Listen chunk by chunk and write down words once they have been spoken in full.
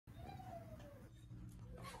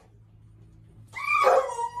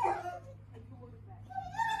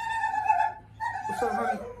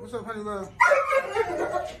honey love?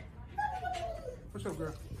 What's up,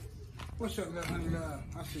 girl? What's up, little honey love?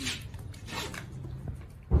 I see you.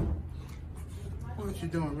 What you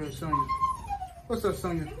doing, Red Sonia? What's up,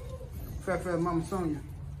 Sonia? Fat Mama Sonia.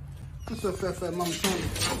 What's up, Fat Mama Sonia?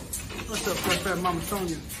 What's up, Fat Mama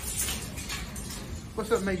Sonia?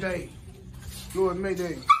 What's up, Mayday? Lord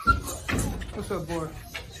Mayday. What's up, boy?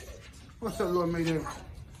 What's up, Lord Mayday?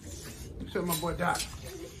 What's up, my boy Doc?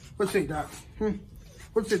 What you say, Doc?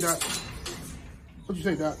 What you say, Doc? What you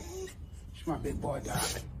say, Doc? It's my big boy, Doc.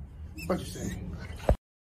 What you say?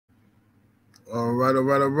 All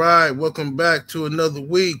right. Welcome back to another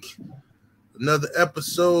week, another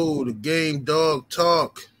episode of Game Dog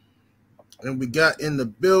Talk. And we got in the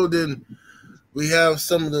building. We have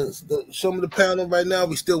some of the panel right now.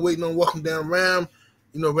 We still waiting on Walking Down Ram.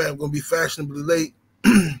 You know, Ram gonna be fashionably late.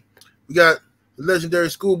 We got the legendary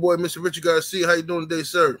schoolboy, Mr. Richard Garcia. How you doing today,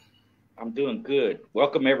 sir? I'm doing good.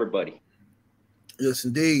 Welcome, everybody. Yes,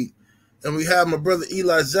 indeed. And we have my brother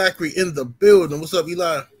Eli Zachary in the building. What's up,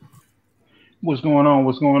 Eli? What's going on?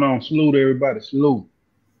 What's going on? Salute, everybody. Salute.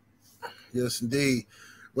 Yes, indeed.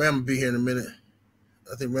 Ram will be here in a minute.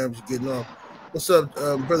 I think Ram's getting off. What's up,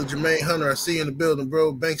 brother Jermaine Hunter? I see you in the building,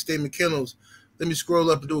 bro. Bank Statement Kennels. Let me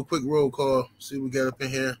scroll up and do a quick roll call. See what we got up in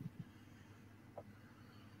here.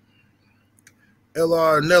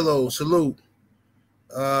 LR Nello, salute.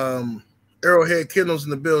 Arrowhead Kennels in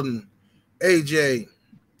the building. AJ.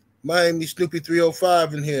 Miami Snoopy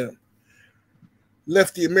 305 in here.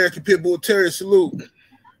 Lefty American Pitbull Terrier, salute.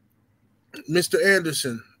 Mr.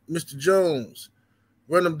 Anderson. Mr. Jones.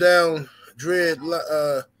 Run them down. Dread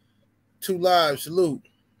 2 Live, salute.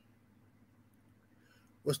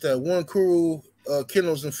 What's that? One Kuru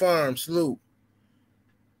Kennels and Farms, salute.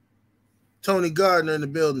 Tony Gardner in the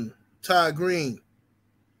building. Ty Green.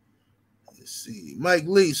 Let's see. Mike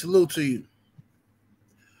Lee, salute to you.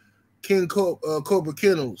 King Cobra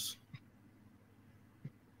Kennels.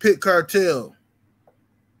 Pit Cartel.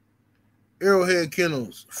 Arrowhead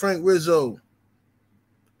Kennels. Frank Rizzo.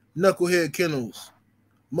 Knucklehead Kennels.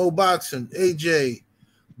 Mo Boxing. AJ.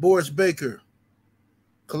 Boris Baker.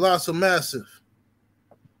 Colossal Massive.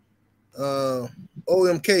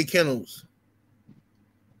 OMK Kennels.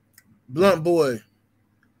 Blunt Boy.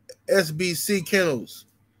 SBC Kennels.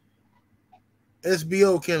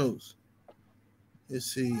 SBO Kennels. Let's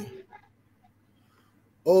see.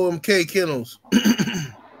 OMK Kennels.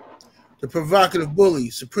 The Provocative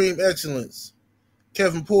Bully. Supreme Excellence.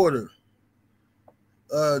 Kevin Porter.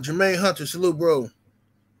 Jermaine Hunter. Salute, bro.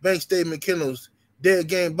 Bank Statement Kennels. Dead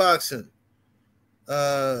Game Boxing.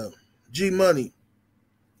 G Money.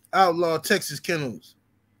 Outlaw Texas Kennels.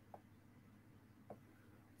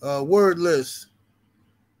 Wordless.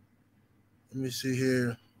 Let me see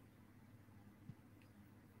here.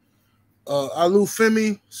 Alu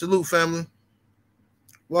Femi, salute family.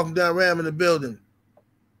 Welcome down Ram in the building.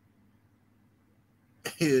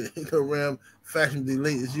 Yeah, you know Ram fashionably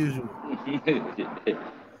late as usual.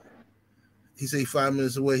 He say 5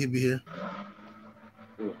 minutes away, he'll be here.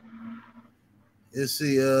 Let's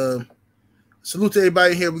see. Salute to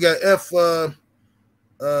everybody here. We got F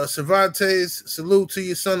Cervantes. Salute to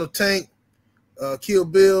you, son of Tank. Kill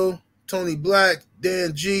Bill. Tony Black.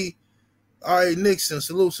 Dan G. R.A. Nixon.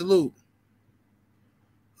 Salute.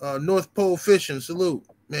 North Pole Fishing. Salute.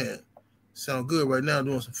 Man, sound good right now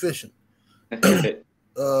doing some fishing.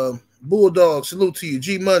 Bulldog. Salute to you.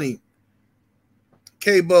 G Money.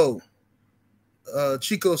 K-Bo.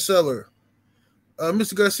 Chico Seller.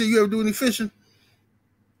 Mr. Garcia, you ever do any fishing?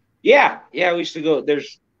 Yeah, we used to go.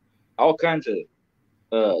 There's all kinds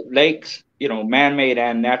of lakes, you know, man-made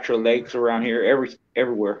and natural lakes around here,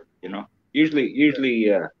 everywhere, you know.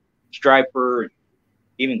 Usually striper,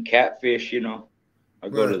 even catfish, you know. I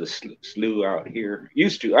go to the slough out here.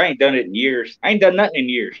 Used to. I ain't done it in years. I ain't done nothing in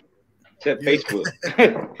years except Facebook.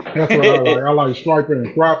 That's what I like. I like striper and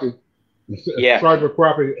crappie. Yeah. Striper,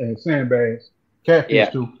 crappie, and sandbags.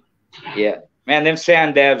 Catfish too. Yeah. Man, them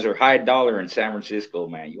sand dabs are high dollar in San Francisco,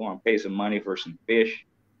 man. You want to pay some money for some fish?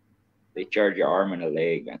 They charge you an arm and a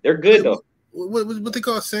leg, man. They're good though. What they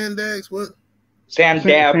call sand dags? What? Sand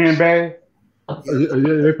dabs. Sandbag. Yeah,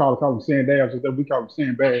 they probably call them sand dabs. We call them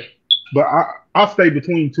sandbags. But I stay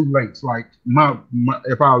between 2 lakes. Like my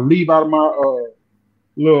if I leave out of my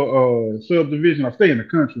little subdivision, I stay in the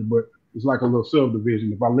country, but it's like a little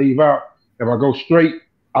subdivision. If I leave out, if I go straight,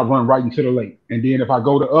 I run right into the lake. And then if I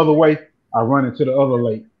go the other way, I run into the other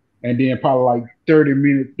lake. And then probably like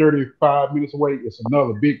 35 minutes away, it's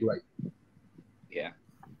another big lake. Yeah.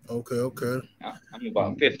 Okay. I'm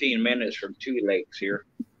about 15 minutes from 2 lakes here.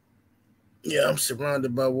 Yeah, I'm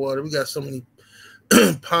surrounded by water. We got so many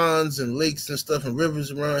ponds and lakes and stuff and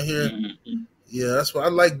rivers around here. Mm-hmm. Yeah, that's why I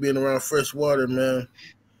like being around fresh water, man.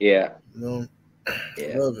 Yeah. You know,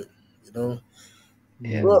 Yeah. love it. You know,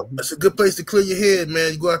 Yeah. well, it's a good place to clear your head,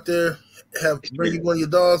 man. You go out there, bring you one of your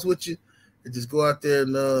dogs with you, and just go out there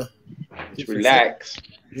and just relax.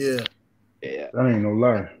 Yeah. Yeah. That ain't no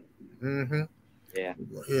lie. Mm-hmm. Yeah.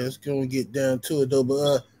 Yeah, it's gonna get down to it though.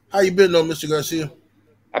 But how you been though, Mr. Garcia?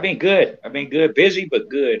 I've been good. Busy but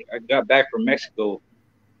good. I got back from Mexico a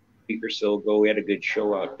week or so ago. We had a good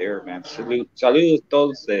show out there, man. Saludos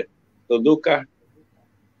todos de Toluca,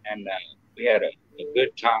 and we had a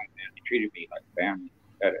good time, man. They treated me like family.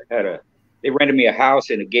 They rented me a house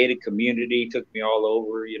in a gated community, took me all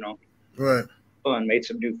over, you know. Right. And made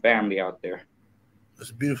some new family out there.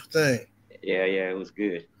 That's a beautiful thing. Yeah, it was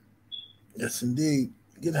good. Yes, indeed.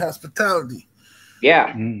 Good hospitality.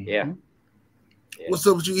 Yeah, Mm-hmm. yeah. What's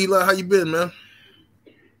up with you, Eli? How you been, man?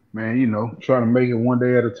 Man, you know, trying to make it one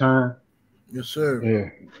day at a time. Yes, sir.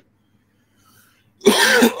 Yeah.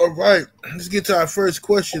 All right. Let's get to our first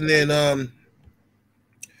question then.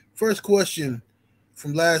 First question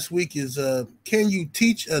from last week is can you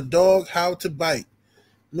teach a dog how to bite?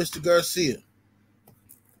 Mr. Garcia.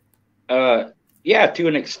 Yeah, to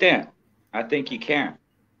an extent. I think you can.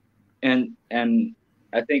 And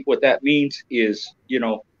I think what that means is, you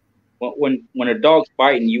know, when a dog's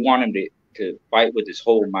biting, you want him to bite with his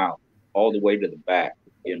whole mouth all the way to the back,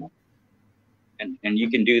 you know. And you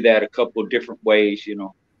can do that a couple of different ways, you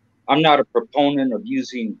know. I'm not a proponent of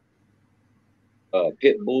using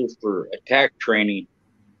pit bulls for attack training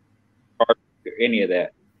or any of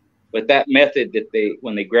that. But that method that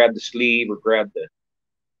when they grab the sleeve or grab the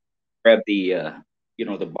you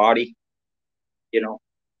know, the body, you know,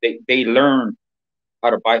 they learn how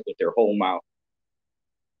to bite with their whole mouth.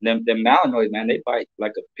 Them Malinois, man, they bite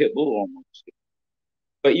like a pit bull almost.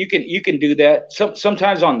 But you can do that.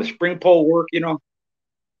 Sometimes on the spring pole work, you know,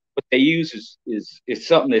 what they use is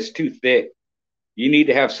something that's too thick. You need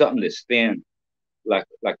to have something that's thin, like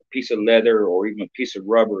a piece of leather or even a piece of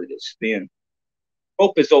rubber that's thin.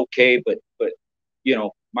 Rope is okay, but you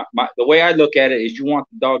know, the way I look at it is you want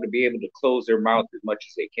the dog to be able to close their mouth as much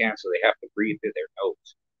as they can, so they have to breathe through their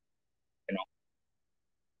nose, you know.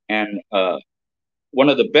 And one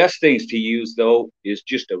of the best things to use though is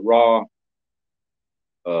just a raw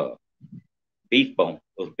beef bone,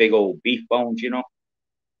 those big old beef bones, you know,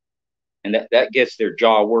 and that gets their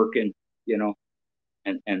jaw working, you know,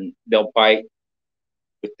 and they'll bite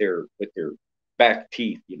with their back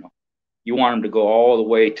teeth, you know. You want them to go all the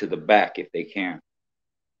way to the back if they can,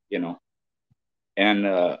 you know. And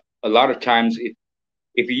a lot of times, if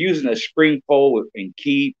you're using a spring pole in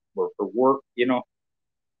keep or for work, you know,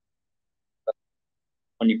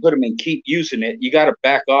 when you put them in keep using it, you got to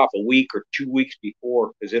back off a week or 2 weeks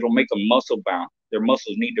before because it'll make them muscle bound. Their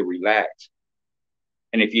muscles need to relax.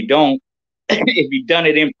 And if you don't, if you've done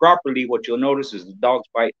it improperly, what you'll notice is the dogs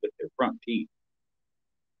bite with their front teeth.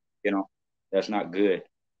 You know, that's not good.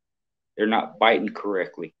 They're not biting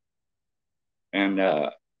correctly. And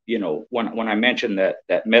you know, when I mentioned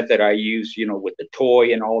that method I use, you know, with the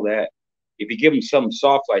toy and all that, if you give them something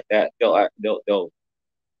soft like that, they'll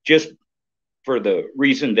just for the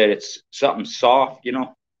reason that it's something soft, you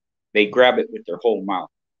know, they grab it with their whole mouth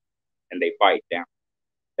and they bite down.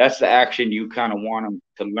 That's the action you kind of want them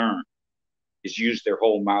to learn, is use their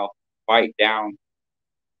whole mouth, bite down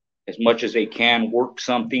as much as they can, work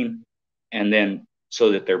something, and then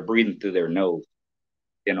so that they're breathing through their nose,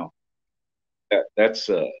 you know. That's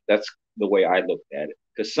the way I looked at it,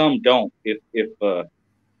 because some don't. If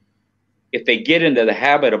they get into the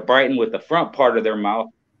habit of biting with the front part of their mouth,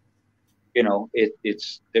 you know,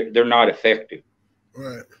 they're not effective,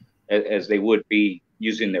 right, as they would be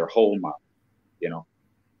using their whole mouth, you know.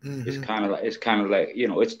 Mm-hmm. It's kind of like, you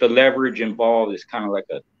know, it's the leverage involved. It's kind of like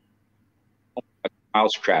a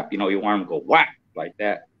mouse trap, you know. You want them to go whack like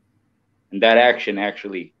that, and that action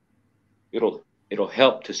actually it'll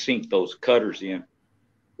help to sink those cutters in,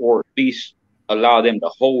 or at least allow them to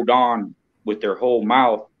hold on with their whole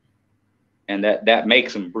mouth, and that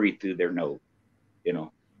makes them breathe through their nose, you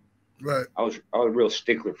know. Right. I was a real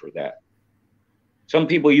stickler for that. Some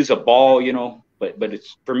people use a ball, you know, but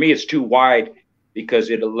it's, for me, it's too wide, because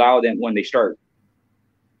it allowed them, when they start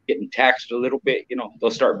getting taxed a little bit, you know, they'll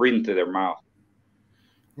start breathing through their mouth.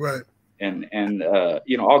 Right. And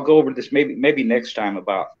you know, I'll go over this maybe next time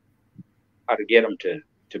about how to get them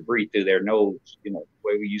to breathe through their nose, you know, the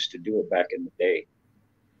way we used to do it back in the day.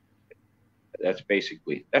 That's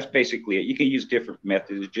basically it. You can use different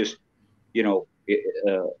methods. Just, you know,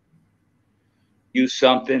 use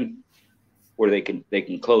something where they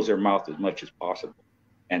can close their mouth as much as possible,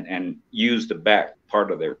 and use the back part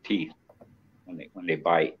of their teeth when they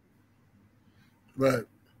bite. Right.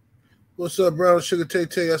 What's up, Brown Sugar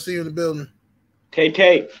Tay? I see you in the building.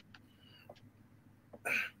 Tay.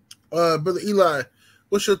 Brother Eli,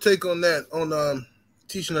 what's your take on that? On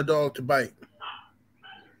teaching a dog to bite?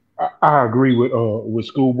 I agree with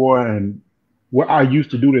Schoolboy, and what I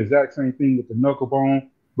used to do the exact same thing with the knuckle bone.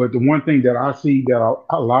 But the one thing that I see that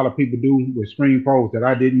a lot of people do with spring poles that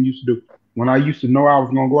I didn't used to do, when I used to know I was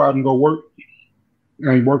gonna go out and go work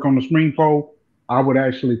and work on the spring pole, I would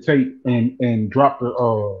actually take and drop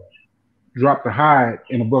the hide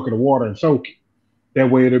in a bucket of water and soak it. That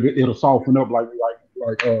way it'll soften up like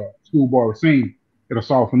Schoolboy was saying. It'll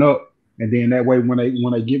soften up, and then that way when they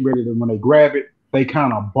get ready to when they grab it, they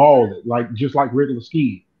kind of ball it like just like regular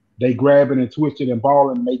skiing. They grab it and twist it and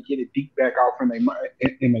ball it, and they get it deep back off in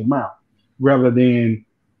their mouth, rather than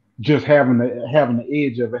just having the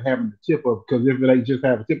edge of it, having the tip of it. Because if they just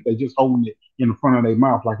have a tip, they just holding it in the front of their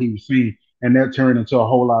mouth, like he was saying, and that turned into a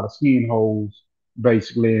whole lot of skin holes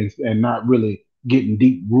basically, and not really getting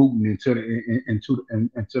deep rooting into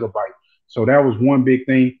the bite. So that was one big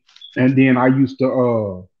thing. And then I used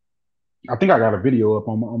to I think I got a video up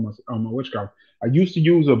on my what's called. I used to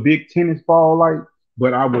use a big tennis ball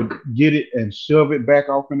but I would get it and shove it back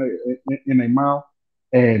off in their mouth,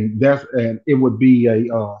 and it would be a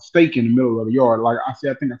stake in the middle of the yard. Like I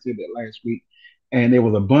think I said that last week, and it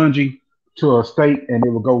was a bungee to a stake, and it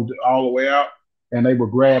would go all the way out, and they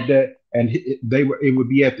would grab that, and it would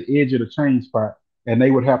be at the edge of the chain spot, and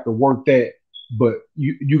they would have to work that. But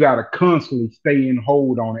you got to constantly stay in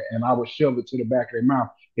hold on it, and I would shove it to the back of their mouth.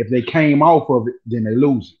 If they came off of it, then they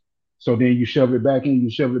lose it. So then you shove it back in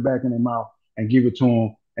their mouth and give it to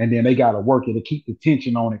them, and then they got to work it to keep the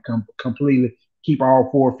tension on it completely, keep all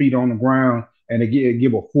 4 feet on the ground, and to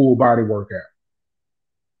give a full body workout.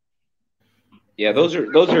 Yeah, those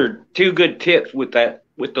are 2 good tips with that.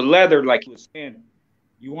 With the leather, like you were saying,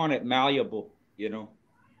 you want it malleable,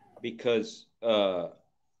 because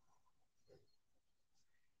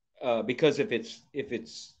if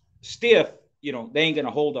it's stiff, they ain't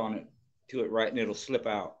gonna hold on to it right, and it'll slip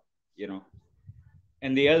out,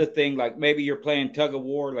 And the other thing, like maybe you're playing tug of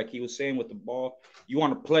war, like he was saying with the ball, you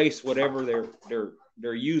want to place whatever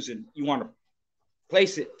they're using. You want to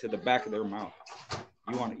place it to the back of their mouth.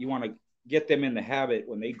 You want to get them in the habit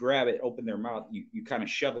when they grab it, open their mouth. You kind of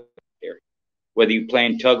shove it there. Whether you're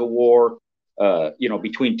playing tug of war,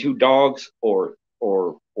 between 2 dogs or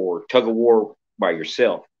tug of war by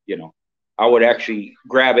yourself, I would actually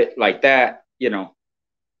grab it like that,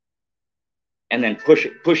 and then push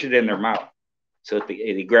it in their mouth. So if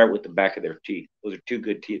they grab it with the back of their teeth. Those are 2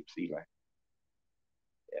 good tips, Eli.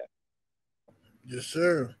 Yeah. Yes,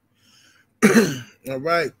 sir. All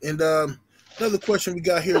right. And another question we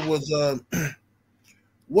got here was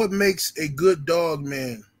what makes a good dog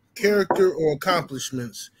man? Character or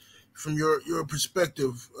accomplishments from your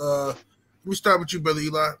perspective? Let me start with you, Brother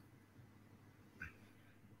Eli.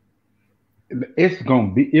 It's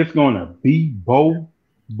gonna be both,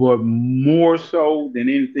 but more so than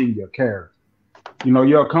anything, your character.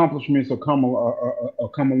 Your accomplishments will come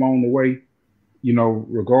along the way,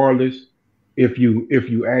 regardless if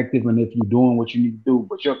you active and if you're doing what you need to do.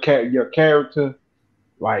 But your character,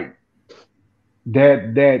 like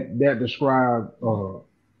that describes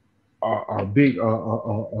a big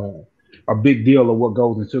deal of what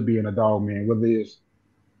goes into being a dog man. Whether it's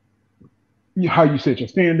how you set your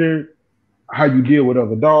standard, how you deal with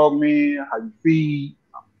other dog men, how you feed.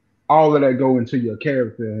 All of that go into your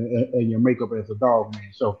character and your makeup as a dog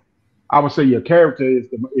man. So I would say your character is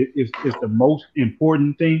the most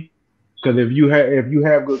important thing, because if you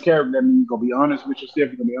have good character, that means you're gonna be honest with yourself.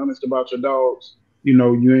 You're gonna be honest about your dogs. You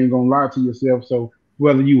ain't gonna lie to yourself. So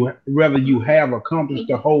whether you have accomplished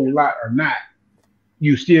a whole lot or not,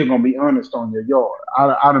 you still gonna be honest on your yard.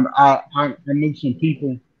 I knew some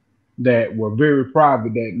people that were very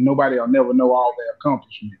private that nobody will never know all their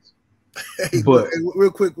accomplishments. Hey, but hey,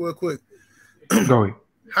 real quick. Go ahead.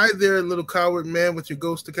 Hi there, little coward man with your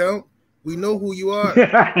ghost account. We know who you are.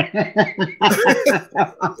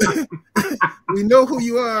 We know who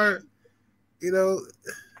you are.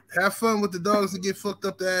 Have fun with the dogs that get fucked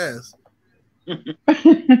up the ass. He's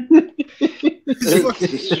fucking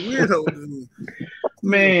weirdo, dude.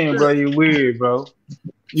 Man, bro, you weird, bro.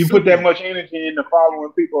 You put that much energy into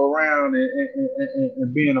following people around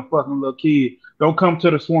and being a fucking little kid. Don't come to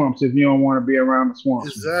the swamps if you don't want to be around the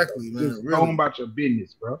swamps. Exactly, man. Just go on about your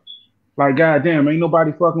business, bro. Like, goddamn, ain't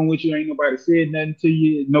nobody fucking with you. Ain't nobody said nothing to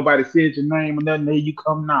you. Nobody said your name or nothing. There you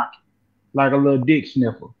come knocking like a little dick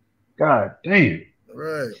sniffer. God damn.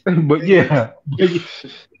 Right. But yeah.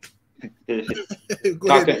 Go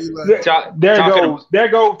Talking, ahead, Eli. There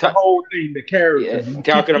goes the whole thing, the character. Yeah,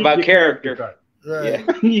 talking about character.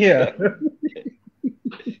 Right. Yeah.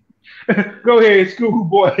 Go ahead,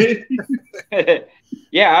 schoolboy.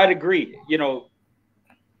 Yeah, I'd agree. I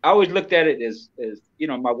always looked at it as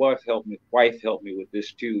my wife helped me with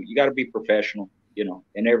this too. You got to be professional,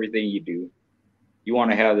 in everything you do. You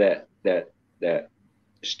want to have that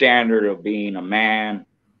standard of being a man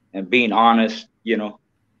and being honest,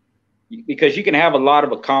 because you can have a lot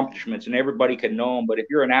of accomplishments and everybody can know them, but if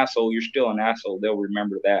you're an asshole, you're still an asshole. They'll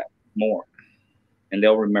remember that more, and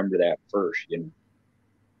they'll remember that first.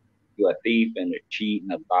 You're a thief and a cheat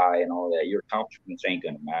and a lie and all that. Your accomplishments ain't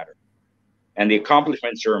gonna matter, and the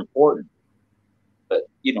accomplishments are important. But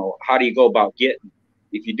how do you go about getting?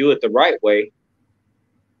 If you do it the right way,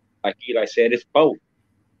 like Eli said, it's both.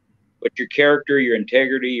 But your character, your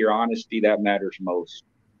integrity, your honesty, that matters most.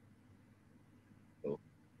 So,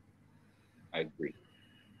 I agree.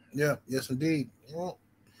 Yeah, yes, indeed. Well,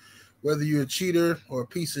 whether you're a cheater or a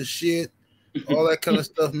piece of shit, all that kind of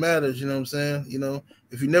stuff matters. You know what I'm saying?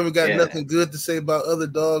 If you never got nothing good to say about other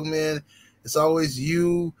dog, man, it's always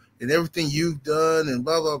you and everything you've done and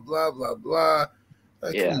blah, blah, blah, blah, blah.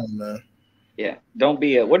 Like, come on, man. Yeah, don't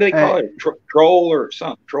be what do they call it? Troll or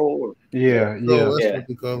something? Troll or yeah. That's what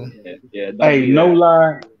they call them. Yeah. Hey, no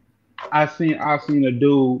lie, I seen a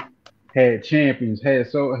dude had champions,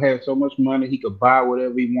 had so much money he could buy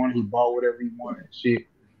whatever he wanted, he bought whatever he wanted, shit.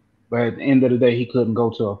 But at the end of the day, he couldn't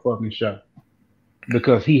go to a fucking show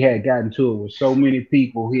because he had gotten to it with so many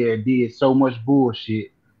people. He had did so much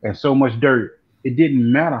bullshit and so much dirt. It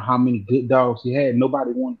didn't matter how many good dogs he had.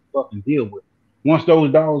 Nobody wanted to fucking deal with. Once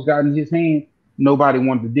those dogs got in his hand, nobody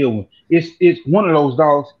wanted to deal with. It's one of those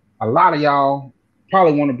dogs a lot of y'all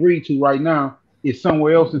probably want to breed to right now. It's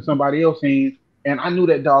somewhere else in somebody else's hands. And I knew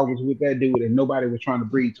that dog was with that dude and nobody was trying to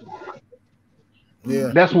breed to him.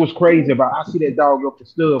 Yeah. That's what's crazy about it. I see that dog up the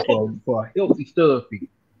stud for a healthy stud fee.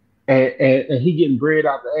 And he getting bred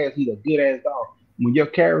out the ass. He's a good ass dog. When your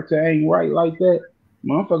character ain't right like that,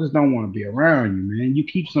 motherfuckers don't want to be around you, man. You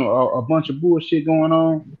keep a bunch of bullshit going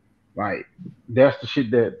on, like that's the shit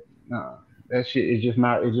that shit is just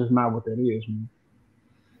not what that is, man.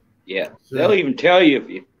 Yeah. They'll even tell you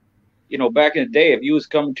if back in the day, if you was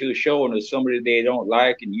coming to a show and there's somebody they don't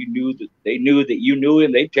like and you knew that they knew that you knew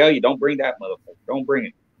him, they tell you don't bring that motherfucker. Don't bring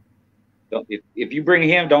him. If you bring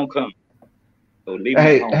him, don't come. So leave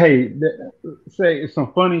him home. Say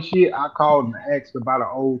some funny shit. I called and asked about an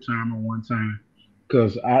old timer one time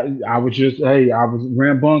because I was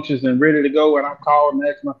rambunctious and ready to go, and I called and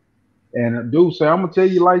asked and a dude said, "I'm gonna tell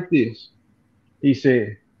you like this." He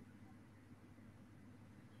said,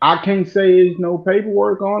 "I can't say there's no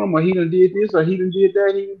paperwork on him, or he done did this, or he done did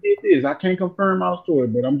that, he done did this. I can't confirm our story,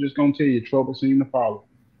 but I'm just gonna tell you, trouble seemed to follow."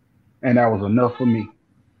 And that was enough for me.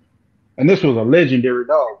 And this was a legendary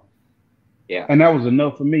dog. Yeah. And that was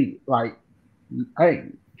enough for me. Like, hey,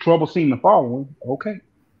 trouble seemed to follow him. Okay.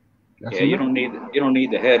 That's enough. You don't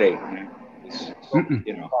need the headache, man.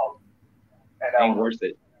 It ain't worth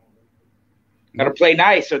it. Gotta play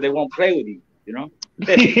nice or they won't play with you,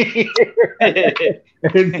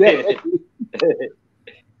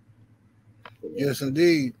 Yes,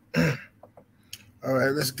 indeed. All right,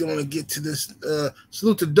 let's go and get to this.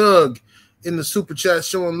 Salute to Doug in the super chat,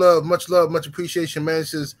 showing love, much appreciation, man. It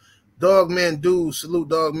says, "Dog man, dude, salute,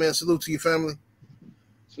 dog man, salute to your family."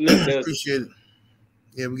 Salute, appreciate it.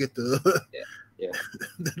 Yeah, we get the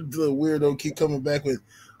the little weirdo keep coming back with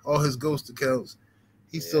all his ghost accounts.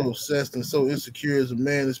 He's so obsessed and so insecure as a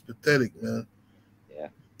man. It's pathetic, man. Yeah,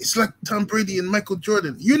 it's like Tom Brady and Michael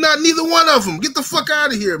Jordan. You're not neither one of them. Get the fuck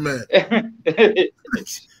out of here, man.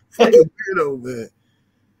 Fucking weirdo, man.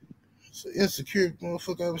 It's an insecure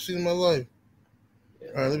motherfucker I've ever seen in my life.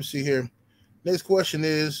 All right, let me see here. Next question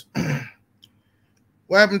is,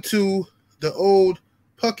 what happened to the old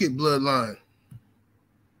Puckett bloodline?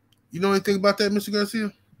 You know anything about that, Mr.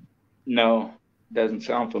 Garcia? No, doesn't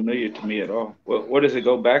sound familiar to me at all. What does it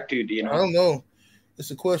go back to? Do you know? I don't know.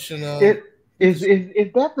 It's a question. Is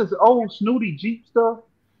that this old snooty Jeep stuff?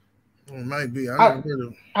 It might be. I never heard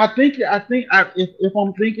of it. I think if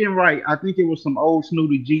I'm thinking right, I think it was some old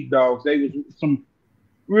snooty Jeep dogs. They was some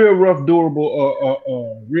real rough,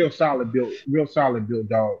 durable, real solid built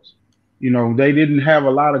dogs. They didn't have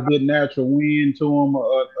a lot of good natural wind to them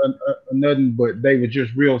or nothing, but they were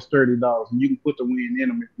just real sturdy dogs, and you can put the wind in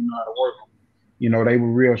them if you know how to work them. They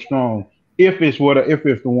were real strong. If it's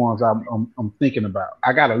the ones I'm thinking about,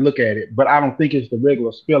 I got to look at it, but I don't think it's the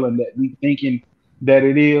regular spelling that we thinking that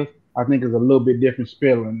it is. I think it's a little bit different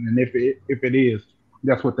spelling, and if it is,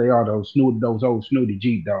 that's what they are. Those old snooty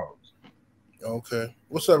Jeep dogs. Okay.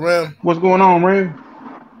 What's up, Ram? What's going on, man?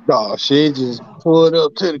 Oh shit, just pulled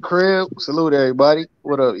up to the crib. Salute everybody.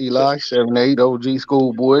 What up, Eli? 7-8 OG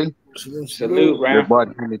schoolboy. Salute, Ram.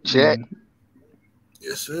 Everybody in the chat.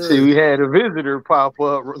 Yes, sir. See, we had a visitor pop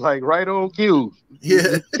up like right on cue. Yeah.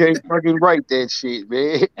 You can't fucking write that shit,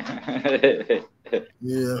 man.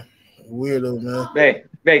 Yeah. Weirdo, man.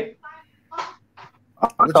 Babe.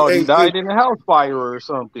 I thought he died in a house fire or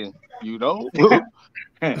something, you know?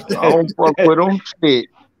 I don't fuck with him. Shit.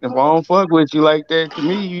 If I don't fuck with you like that, to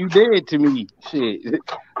me, you dead to me. Shit.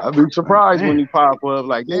 I'd be surprised when he pop up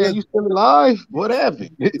like, damn, you still alive? What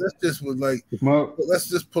happened? That's just with like, that's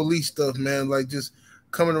just police stuff, man. Like just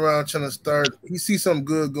coming around trying to start. He sees something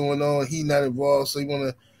good going on. He not involved, so he want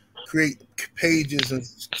to create pages and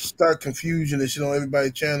start confusion and shit on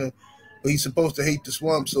everybody's channel. But he's supposed to hate the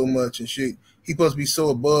swamp so much and shit. He supposed to be so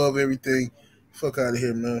above everything. Fuck out of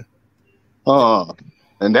here, man.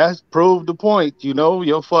 And that's proved the point, you know,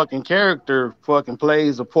 your fucking character fucking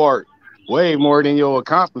plays a part way more than your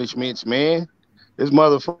accomplishments, man. This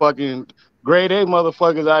motherfucking grade A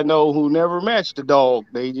motherfuckers I know who never match the dog.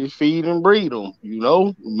 They just feed and breed them, you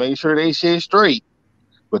know, make sure they shit straight.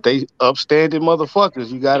 But they upstanding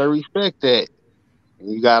motherfuckers. You gotta respect that.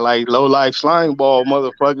 And you got like low life slime ball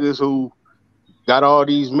motherfuckers who got all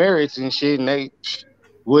these merits and shit, and they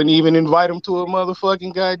wouldn't even invite them to a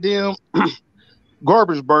motherfucking goddamn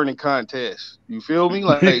garbage burning contest. You feel me?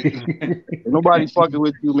 Like nobody fucking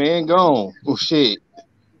with you, man. Gone. Well, shit.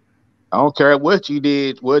 I don't care what you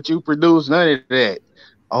did, what you produced, none of that.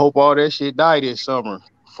 I hope all that shit died this summer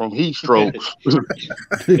from heat strokes.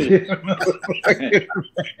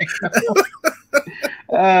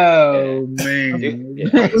 Oh man.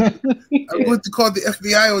 I'm going to call the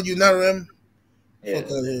FBI on you now, Ram. Yeah.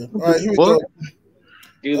 Fuck out of here. All right, here we go.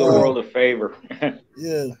 Do the world a favor.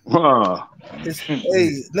 Yeah.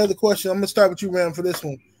 Hey, another question. I'm gonna start with you, Ram, for this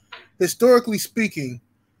one. Historically speaking,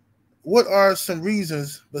 what are some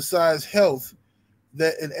reasons besides health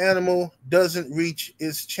that an animal doesn't reach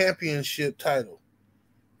its championship title?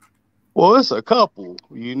 Well, it's a couple.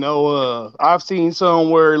 You know, I've seen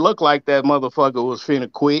some where it looked like that motherfucker was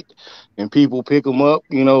finna quit, and people pick him up,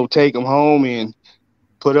 you know, take him home and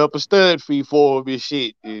put up a stud fee for him and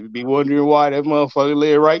shit. And be wondering why that motherfucker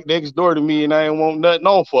live right next door to me and I ain't want nothing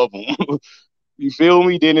off of him. You feel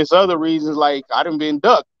me? Then there's other reasons like I done been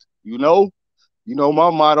ducked, you know? You know,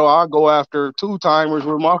 my motto, I go after two-timers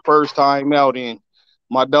with my first time out in.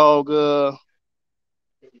 My dog,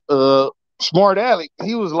 Smart Alec,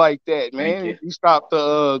 he was like that, man. He stopped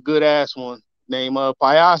a good ass one named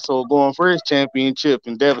Payaso going for his championship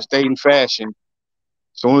in devastating fashion.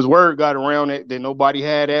 Soon as word got around that nobody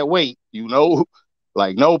had that weight, you know,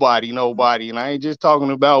 like nobody. And I ain't just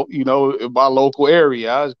talking about, you know, my local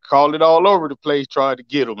area. I called it all over the place, tried to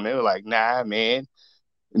get them. They were like, nah, man,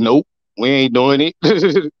 nope, we ain't doing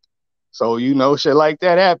it. So, you know, shit like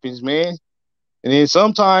that happens, man. And then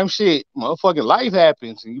sometimes shit, motherfucking life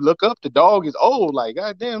happens. And you look up, the dog is old. Like,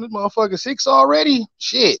 goddamn, this motherfucker 6 already?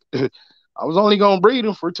 Shit. I was only going to breed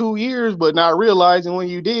him for 2 years, but not realizing when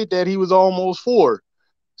you did that, he was almost 4.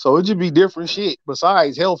 So it should be different shit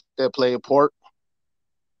besides health that play a part.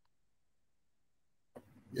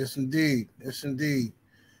 Yes, indeed. Yes, indeed.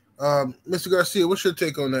 Mr. Garcia, what's your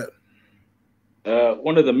take on that?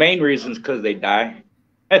 One of the main reasons because they die.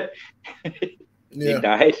 They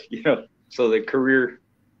died, you know, so their career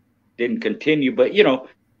didn't continue. But, you know,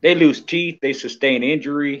 they lose teeth, they sustain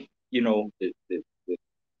injury, you know, it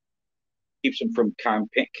keeps them from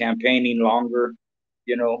campaigning longer.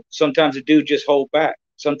 You know, sometimes the dude just hold back.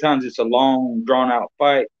 Sometimes it's a long, drawn-out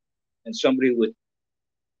fight, and somebody with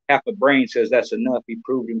half a brain says that's enough. He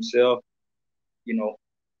proved himself. You know,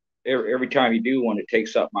 every time you do one, it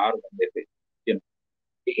takes something out of him. If it, you know,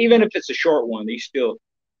 even if it's a short one, he still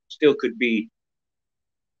could be,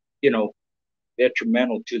 you know,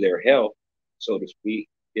 detrimental to their health, so to speak.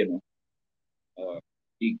 You know,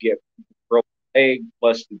 he get broken leg,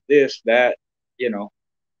 busted this, that. You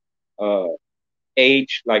know,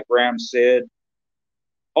 age, like Ram said.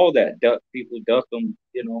 All that people duck them,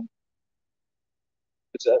 you know.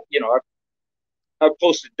 It's you know, I've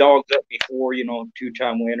posted dogs up before, you know,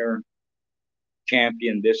 2-time winner,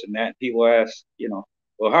 champion, this and that. People ask, you know,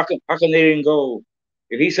 well, how come they didn't go?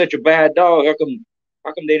 If he's such a bad dog, how come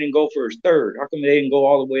they didn't go for his third? How come they didn't go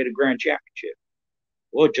all the way to grand championship?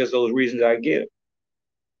 Well, just those reasons I give.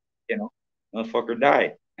 You know, motherfucker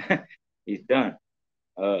died. He's done.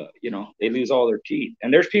 You know, they lose all their teeth.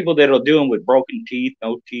 And there's people that'll do them with broken teeth,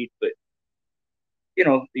 no teeth, but you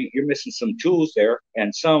know, you're missing some tools there,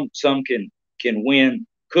 and some can win,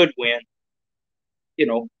 could win, you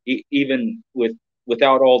know, even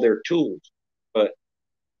without all their tools.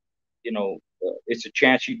 you know, it's a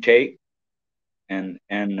chance you take, and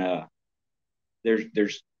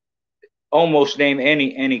there's almost name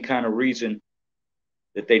any kind of reason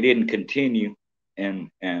that they didn't continue, and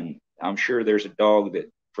I'm sure there's a dog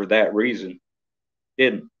that for that reason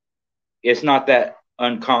didn't. It's not that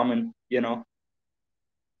uncommon, you know,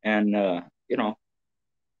 and you know,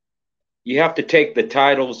 you have to take the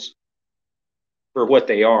titles for what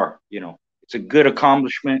they are. You know, it's a good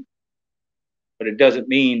accomplishment, but it doesn't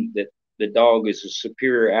mean that the dog is a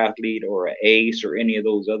superior athlete or an ace or any of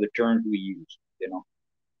those other terms we use. You know,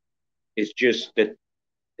 it's just that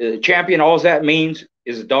the champion, all that means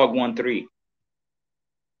is a dog won 3.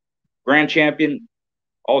 Grand champion,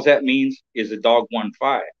 all that means is a dog won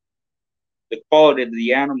 5. The quality of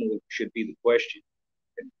the animal should be the question.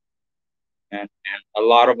 And a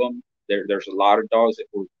lot of them, there's a lot of dogs that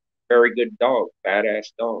were very good dogs,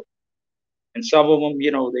 badass dogs. And some of them,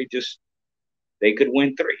 you know, they could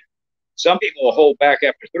win 3. Some people will hold back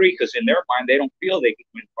after 3 because in their mind, they don't feel they can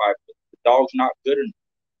win 5. But the dog's not good enough.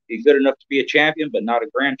 He's good enough to be a champion, but not a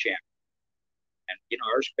grand champion. And, you know,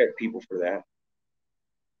 I respect people for that.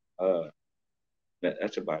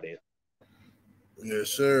 That's about it. Yes,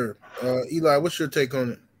 sir. Eli, what's your take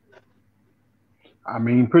on it? I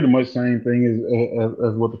mean, pretty much same thing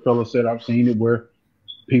as what the fella said. I've seen it where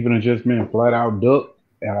people have just been flat out ducked,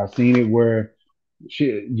 and I've seen it where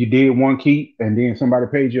shit, you did one keep and then somebody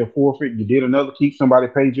paid you a forfeit. You did another keep, somebody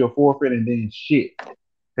paid you a forfeit, and then shit.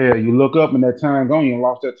 Hell, you look up and that time gone. You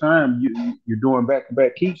lost that time. You're doing back to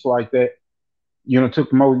back keeps like that. You don't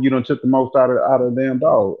took the most. You don't took the most out of the damn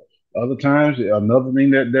dog. Other times, another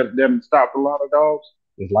thing that stopped a lot of dogs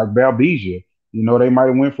is like Balbesia. You know, they might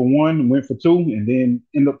have went for 1, went for 2, and then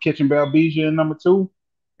end up catching Balbesia in number 2.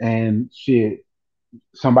 And shit,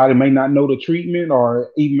 somebody may not know the treatment,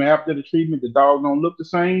 or even after the treatment, the dog don't look the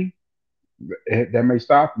same. That may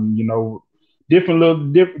stop them. You know, different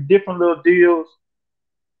little deals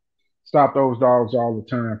stop those dogs all the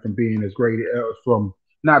time from being as great, from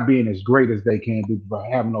not being as great as they can be, but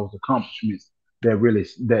having those accomplishments that really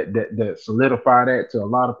that solidify that to a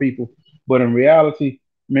lot of people. But in reality,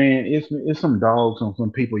 man, it's some dogs on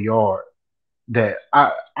some people's yard that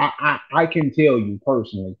I can tell you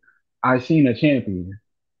personally, I seen a champion,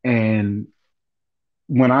 and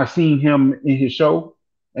when I seen him in his show,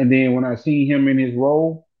 and then when I seen him in his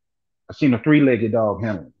role, I seen a 3-legged dog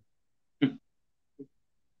handling.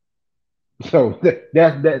 So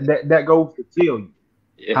that goes to tell you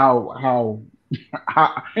how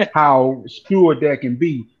how skewed that can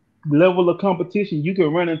be. Level of competition, you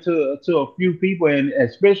can run into a few people, and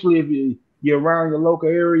especially if you're around your local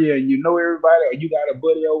area and you know everybody, or you got a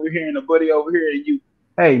buddy over here and a buddy over here, and you,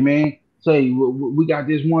 hey man, say we got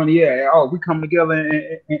this one, yeah, oh, we come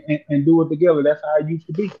together and do it together. That's how it used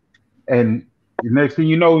to be. And the next thing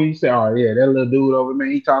you know, he said, "Oh yeah, that little dude over there,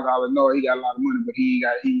 man, he talk all the noise. He got a lot of money, but he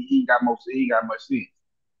ain't got much sense.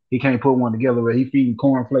 He can't put one together. But he feeding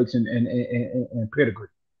cornflakes and pedigree.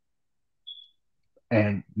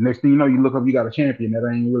 And next thing you know, you look up, you got a champion that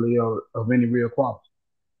ain't really of any real quality.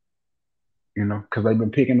 You know, because they've been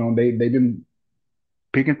picking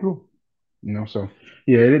through. You know, so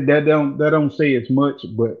yeah, that don't say as much,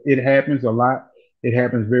 but it happens a lot. It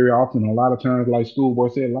happens very often. A lot of times, like Schoolboy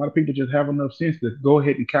said, a lot of people just have enough sense to go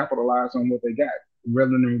ahead and capitalize on what they got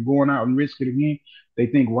rather than going out and risk it again. They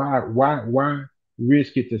think, why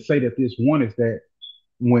risk it to say that this one is that,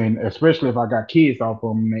 when, especially if I got kids off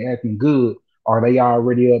of them and they acting good, are they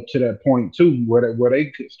already up to that point too where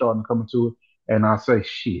they starting to come into it? And I say,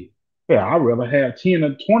 shit, yeah, I'd rather have 10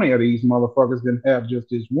 or 20 of these motherfuckers than have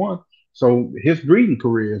just this one. So his breeding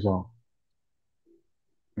career is on.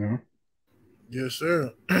 You know? Yes,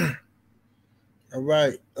 sir. All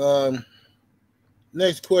right.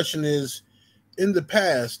 Next question is, in the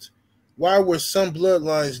past, why were some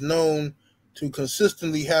bloodlines known to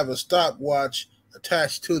consistently have a stopwatch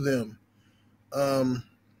attached to them? What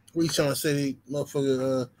are you trying to say,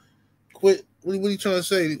 motherfucker? Quit. What are you trying to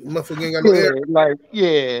say, motherfucker? Ain't got no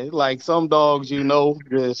air. Like some dogs, you know,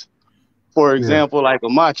 just for example, Yeah. like a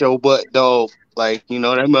macho butt dog. Like, you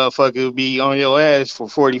know, that motherfucker would be on your ass for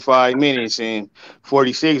 45 minutes, and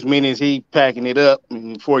 46 minutes he packing it up,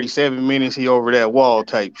 and 47 minutes he over that wall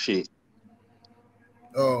type shit.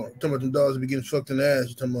 Oh, talking about them dogs that be getting fucked in the ass.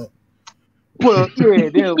 You talking about? Well,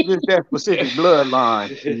 yeah, just that specific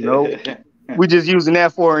bloodline, you know. We're just using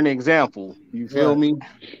that for an example. You feel me?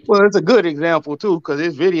 Well, it's a good example too, because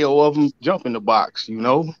there's video of him jumping the box. You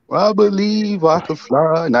know, I believe I could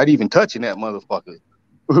fly, not even touching that motherfucker.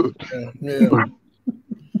 Yeah.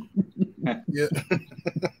 Yeah.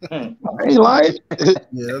 I ain't lying.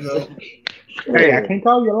 Yeah, I know. Hey, I can't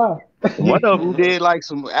call you a lie. One of them did like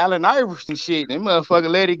some Allen Iverson shit. That motherfucker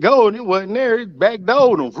let it go, and it wasn't there. It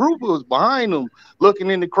backdoored him. Rupa was behind him, looking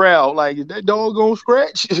in the crowd like, "Is that dog gonna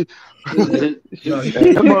scratch?" No, That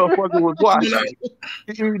motherfucker was watching.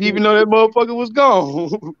 He didn't even know that motherfucker was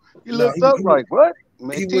gone. He looked up like, "What?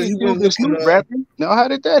 Man, he you wasn't just looking. rapping. Now, how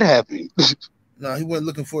did that happen?" No, he wasn't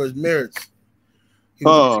looking for his merits.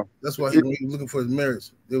 That's why he was looking for his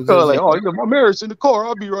merits. It was like, "Oh, yeah, my merits in the car.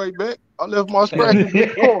 I'll be right back. I left my scratches in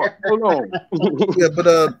the car. Hold on." Yeah, but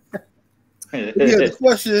the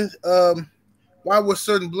question, why would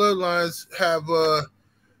certain bloodlines have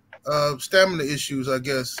stamina issues? I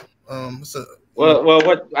guess. Well,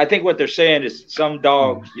 what I think what they're saying is some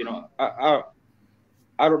dogs, you know, I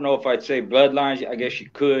don't know if I'd say bloodlines. I guess you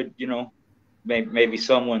could, you know, maybe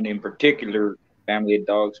someone in particular family of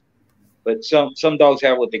dogs, but some dogs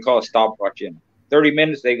have what they call a stopwatch in them. 30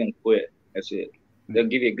 minutes, they're gonna quit. That's it. They'll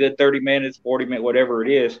give you a good 30 minutes, 40 minutes, whatever it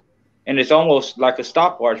is, and it's almost like a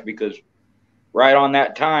stopwatch because right on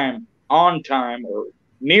that time, on time or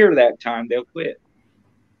near that time, they'll quit.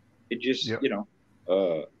 It just, you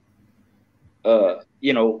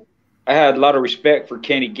know, I had a lot of respect for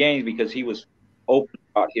Kenny Gaines because he was open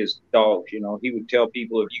about his dogs. You know, he would tell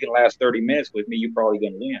people, if you can last 30 minutes with me, you're probably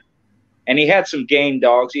going to win. And he had some game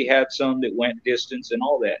dogs. He had some that went distance and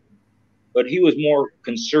all that. But he was more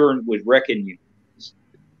concerned with wrecking you,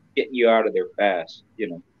 getting you out of there fast, you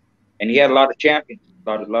know. And he had a lot of champions,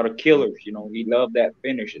 a lot of killers. You know, he loved that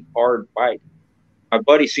finish and hard fight. My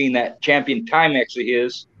buddy seen that champion Timex of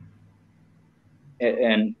his,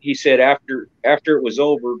 and he said after it was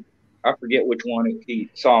over, I forget which one he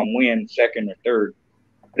saw him win, second or third,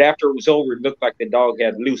 but after it was over, it looked like the dog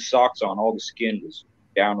had loose socks on. All the skin was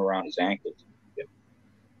down around his ankles.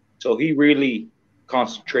 So he really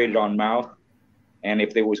concentrated on mouth, and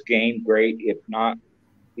if there was game, great. If not,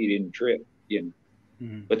 he didn't trip. You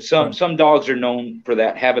know. But some dogs are known for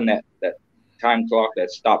that, having that time clock, that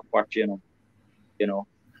stopwatch in them. You know,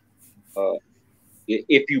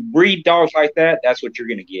 if you breed dogs like that, that's what you're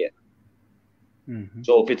going to get.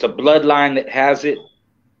 So if it's a bloodline that has it,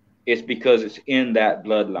 it's because it's in that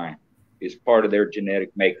bloodline. It's part of their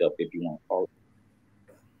genetic makeup, if you want to call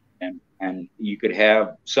it. And you could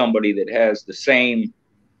have somebody that has the same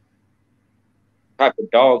type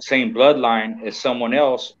of dog, same bloodline as someone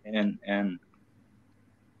else, and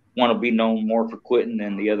one will be known more for quitting,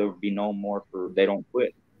 and the other will be known more for they don't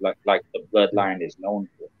quit, like the bloodline is known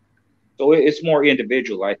for. So it's more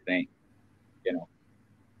individual, I think. You know,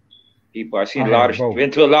 people I've seen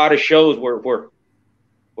been to a lot of shows where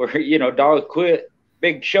you know, dogs quit,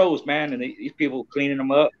 big shows, man, and these people cleaning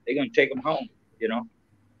them up, they're gonna take them home. You know,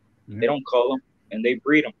 they don't cull them and they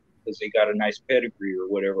breed them because they got a nice pedigree or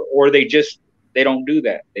whatever, or they don't do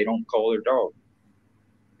that. They don't cull their dog.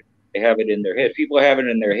 They have it in their head. People have it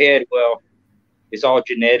in their head. Well, it's all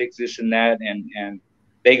genetics, this and that, and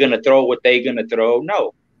they gonna throw what they gonna throw.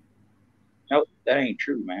 No, that ain't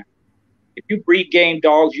true, man. If you breed game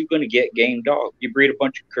dogs, you're gonna get game dogs. You breed a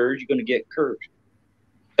bunch of curs, you're gonna get curs.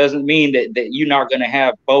 Doesn't mean that you're not gonna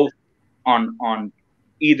have both on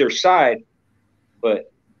either side,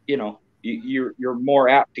 but you know, you're more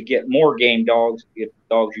apt to get more game dogs if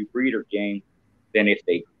the dogs you breed are game than if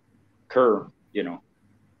they cur. You know,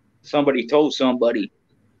 somebody told somebody,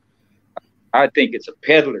 I think it's a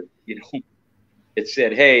peddler, you know, it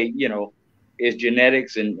said, hey, you know, it's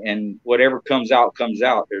genetics and whatever comes out comes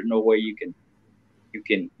out. There's no way you can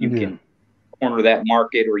corner that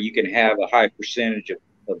market, or you can have a high percentage of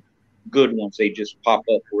good ones. They just pop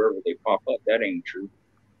up wherever they pop up. That ain't true.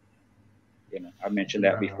 You know, I mentioned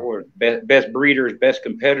that before. Best breeders, best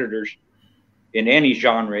competitors in any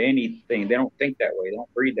genre, anything, they don't think that way. They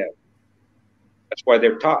don't breed that way. That's why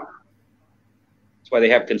they're top. That's why they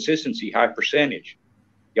have consistency, high percentage.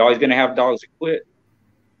 You're always going to have dogs that quit.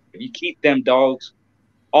 If you keep them dogs,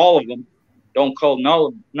 all of them, don't cull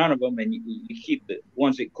none of them, and you keep the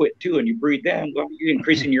ones that quit too, and you breed them, well, you're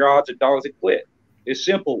increasing your odds of dogs that quit. It's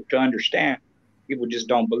simple to understand. People just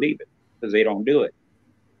don't believe it because they don't do it.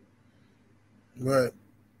 Right.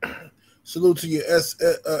 Salute to your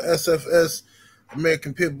SFS,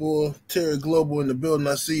 American Pitbull, Terry Global in the building.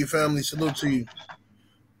 I see you, family. Salute to you.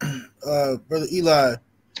 Brother Eli,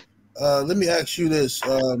 let me ask you this.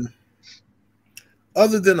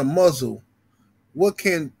 Other than a muzzle, what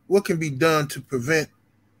can be done to prevent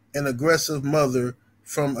an aggressive mother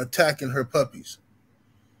from attacking her puppies?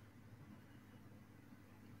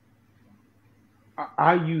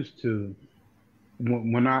 I used to,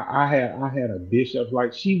 when I had a bitch that was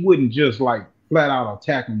like, she wouldn't just like flat out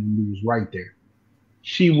attack me when we was right there.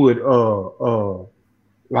 she would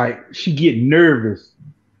like she get nervous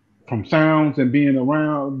from sounds and being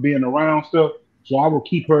around stuff. So I would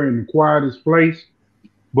keep her in the quietest place,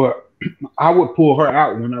 but I would pull her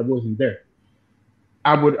out when I wasn't there.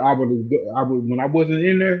 I would when I wasn't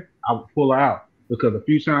in there, I would pull her out because a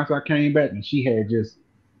few times I came back and she had just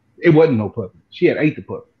it wasn't no puppy. She had ate the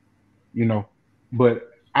puppy, you know. But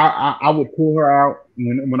I would pull her out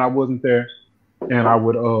when I wasn't there, and I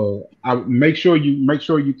would make sure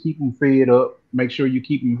you keep them fed up, make sure you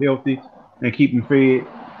keep them healthy, and keep them fed.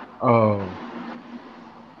 Uh,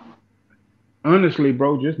 Honestly,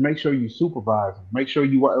 bro, just make sure you supervise them. Make sure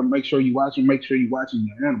you watching. Make sure you watching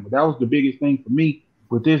your animal. That was the biggest thing for me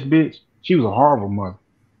with this bitch. She was a horrible mother.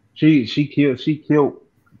 She killed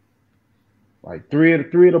like three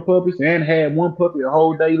of the puppies and had one puppy a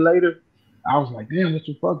whole day later. I was like, damn, what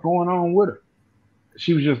the fuck going on with her?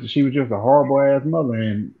 She was just a horrible ass mother,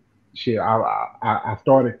 and shit. I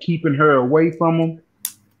started keeping her away from them,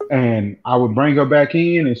 and I would bring her back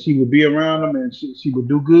in, and she would be around them, and she would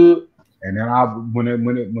do good. And then when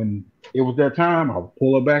it was that time, I would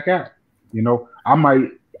pull her back out. You know, I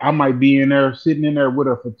might be in there sitting in there with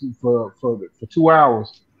her for 2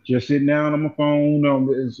 hours, just sitting down on my phone,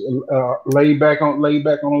 laid back on a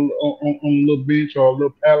little bench or a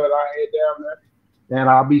little pallet I had down there, and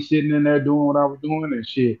I'll be sitting in there doing what I was doing and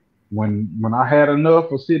shit. When I had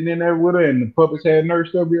enough of sitting in there with her and the puppies had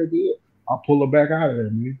nursed up real good, I pull her back out of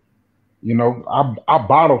there, man. You know, I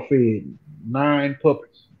bottle fed 9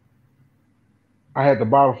 puppies. I had to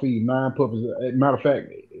bottle feed 9 puppies. Matter of fact,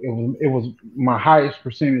 it was my highest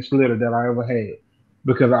percentage litter that I ever had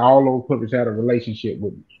because all those puppies had a relationship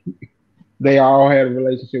with me. They all had a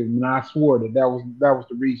relationship with me, and I swore that was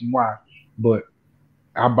the reason why. But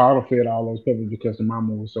I bottle fed all those puppies because the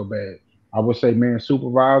mama was so bad. I would say, man,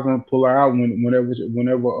 supervise them, pull her out whenever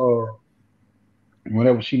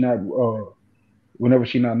she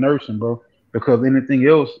not nursing, bro. Because anything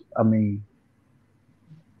else, I mean,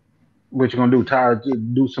 what you gonna do?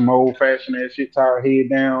 Do some old fashioned ass shit, tie her head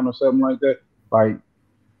down or something like that. Like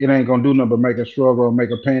it ain't gonna do nothing but make her struggle, or make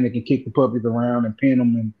her panic and kick the puppies around and pin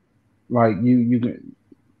them and like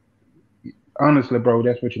honestly, bro,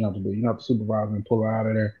 that's what you have to do. You have to supervise and pull her out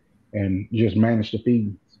of there and just manage the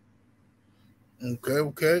feedings. Okay,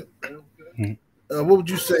 okay. Mhm. What would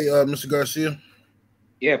you say, Mr. Garcia?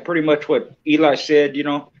 Yeah, pretty much what Eli said.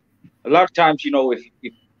 A lot of times, if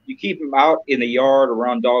you keep them out in the yard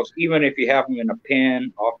around dogs, even if you have them in a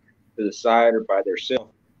pen off to the side or by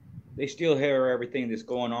themselves, they still hear everything that's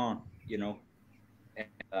going on.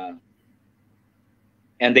 And,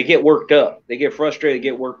 and they get worked up. They get frustrated,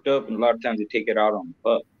 get worked up, and a lot of times they take it out on the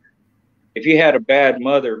pup. If you had a bad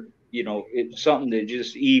mother, it's something that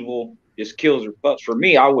just evil, just kills her pups. For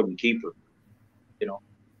me, I wouldn't keep her. You know,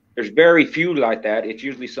 there's very few like that. It's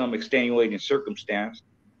usually some extenuating circumstance.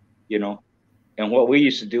 You know, and what we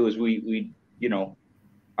used to do is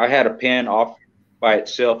I had a pen off by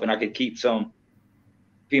itself, and I could keep some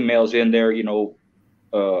females in there.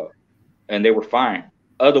 And they were fine.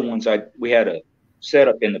 Other ones, we had a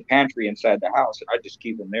setup in the pantry inside the house, and I just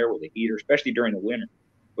keep them there with a heater, especially during the winter.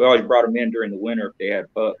 We always brought them in during the winter if they had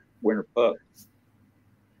winter pups.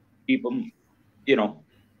 Keep them,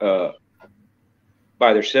 uh,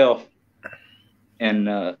 by themselves. And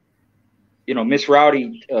Miss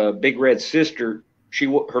Rowdy, Big Red's sister,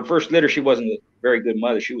 her first litter, she wasn't a very good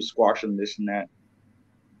mother. She was squashing this and that.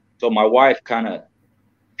 So my wife kind of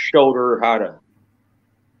showed her how to,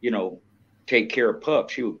 take care of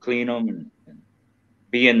pups. She would clean them and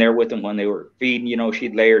be in there with them when they were feeding.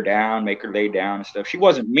 She'd lay her down, make her lay down and stuff. She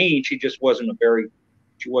wasn't mean. She just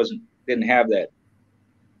didn't have that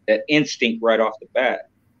instinct right off the bat.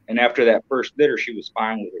 And after that first litter, she was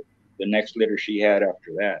fine with it. The next litter she had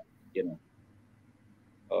after that,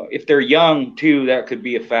 if they're young too, that could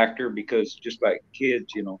be a factor because just like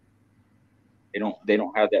kids, they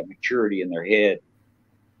don't have that maturity in their head,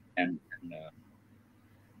 and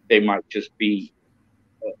they might just be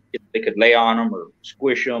they could lay on them or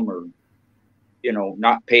squish them or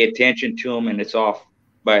not pay attention to them, and it's off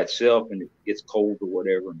by itself and it gets cold or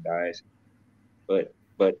whatever and dies. But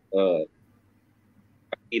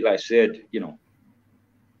Eli said,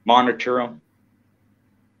 monitor them.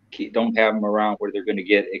 Don't have them around where they're going to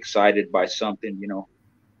get excited by something,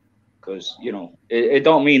 because it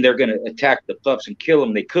don't mean they're going to attack the pups and kill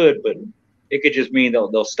them. They could, but it could just mean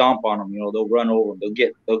they'll stomp on them. They'll run over them.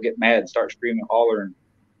 They'll get mad and start screaming, hollering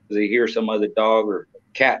because they hear some other dog or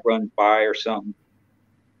cat run by or something,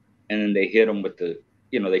 and then they hit them with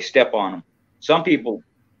they step on them. Some people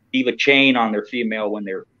leave a chain on their female when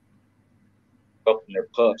they're up in their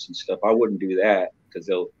pups and stuff. I wouldn't do that because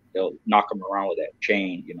they'll knock them around with that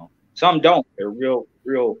chain. You know, some don't. They're real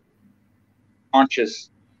conscious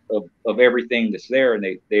of everything that's there,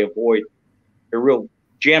 and they avoid. They're real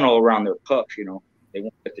gentle around their pups. You know, they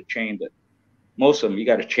won't get the chain, but most of them, you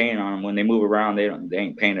got a chain on them. When they move around, they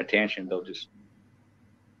ain't paying attention. They'll just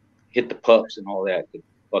hit the pups and all that to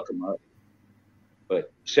fuck them up.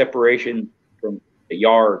 But separation from the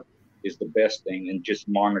yard is the best thing, and just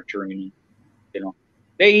monitoring them. You know,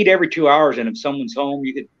 they eat every 2 hours, and if someone's home,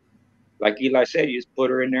 you could, like Eli said, you just put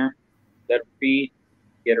her in there, let her feed,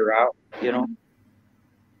 get her out. You know,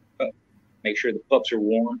 make sure the pups are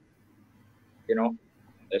warm. You know,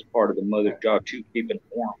 that's part of the mother's job too, keeping them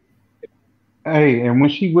warm. Hey, and when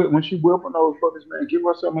she whipping those puppies, man, give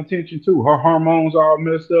her some attention too. Her hormones all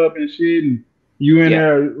messed up and shit, and you in Yeah,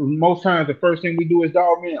 there. Most times, the first thing we do is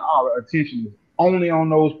dog man. All the attention is only on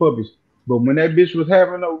those puppies. But when that bitch was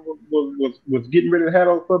having those, was getting ready to have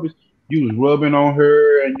those puppies, you was rubbing on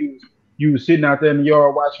her, and you was sitting out there in the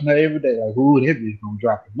yard watching her every day. Like, ooh, that bitch gonna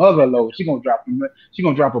drop another load. She gonna drop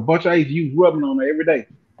a bunch of eggs. You was rubbing on her every day.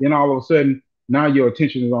 Then all of a sudden, now your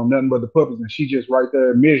attention is on nothing but the puppies, and she just right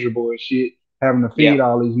there miserable and shit, having to yeah, feed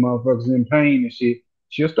all these motherfuckers in pain and shit.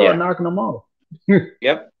 She'll start yeah, knocking them off.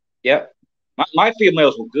 yep, yep. My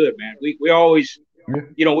females were good, man. We always, Yeah.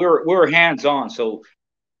 you know, we were hands on. So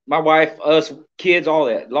my wife, us, kids, all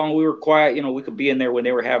that. As long as we were quiet, you know, we could be in there when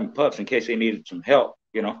they were having pups in case they needed some help,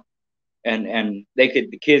 you know. And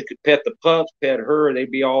the kids could pet the pups, pet her,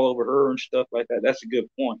 they'd be all over her and stuff like that. That's a good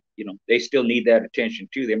point. You know, they still need that attention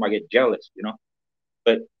too. They might get jealous, you know.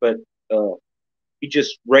 But we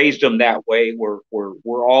just raised them that way.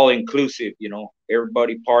 We're all inclusive, you know,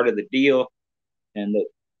 everybody part of the deal. And the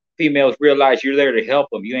females realize you're there to help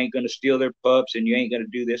them. You ain't gonna steal their pups, and you ain't gonna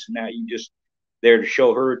do this and that. You just there to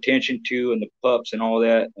show her attention to, and the pups and all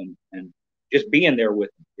that, and just being there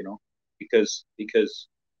with them, you know, because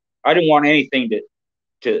I didn't want anything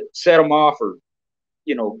to set them off, or,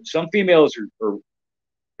 you know, some females are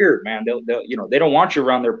weird, man. They'll you know, they don't want you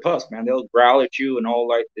around their pups, man. They'll growl at you and all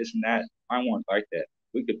like this and that. I want like that.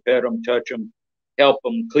 We could pet them, touch them, help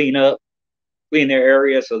them clean their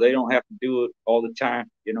area so they don't have to do it all the time,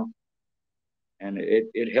 you know. And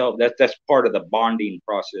it helped. That's part of the bonding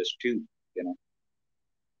process too, you know.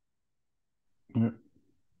 Yeah.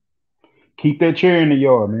 Keep that chair in the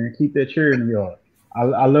yard, man. Keep that chair in the yard.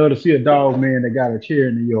 I love to see a dog, man, that got a chair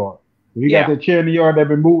in the yard. If you got Yeah, that chair in the yard that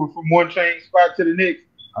been moving from one change spot to the next,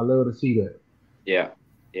 I love to see that. yeah,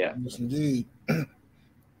 yeah, Yes, indeed.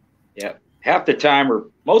 yeah. Half the time, or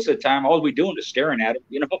most of the time, all we doing is staring at them.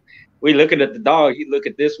 You know, we looking at the dog. You look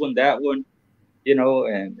at this one, that one, you know,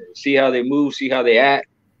 and see how they move, see how they act.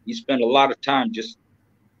 You spend a lot of time just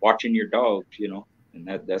watching your dogs, you know, and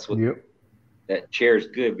that's what Yep. that chair is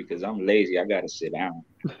good, because I'm lazy. I got to sit down.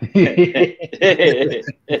 Yes,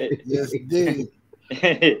 indeed.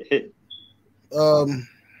 Let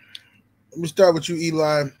me start with you,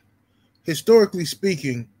 Eli. Historically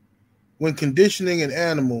speaking, when conditioning an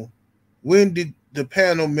animal, when did the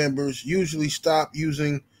panel members usually stop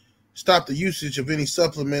the usage of any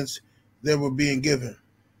supplements that were being given?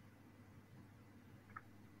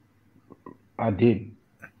 I didn't.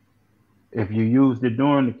 If you used it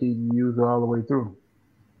during the key, you used it all the way through.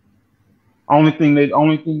 Only thing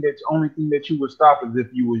that you would stop is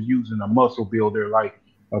if you was using a muscle builder like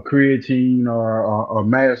a creatine or a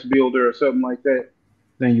mass builder or something like that.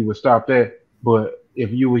 Then you would stop that. But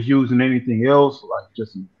if you was using anything else, like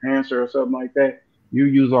just an enhancer or something like that, you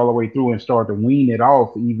use all the way through and start to wean it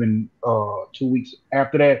off. Even 2 weeks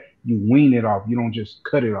after that, you wean it off. You don't just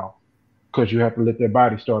cut it off because you have to let their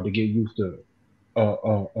body start to get used to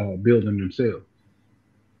building themselves.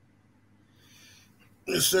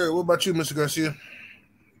 Yes, sir. What about you, Mr. Garcia?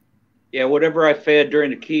 Yeah, whatever I fed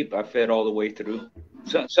during the keep, I fed all the way through.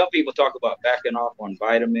 Some people talk about backing off on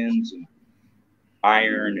vitamins and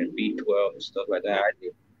iron and B12 and stuff like that. I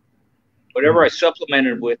did. Whatever I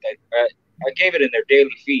supplemented with, I gave it in their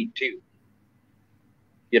daily feed too.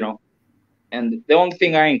 You know, and the only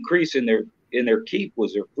thing I increased in their keep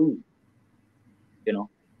was their food. You know,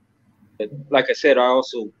 but like I said, I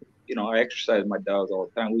also, you know, I exercise my dogs all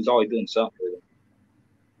the time. We was always doing something with them.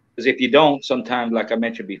 Because if you don't, sometimes, like I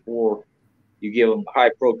mentioned before, you give them high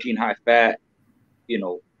protein, high fat, you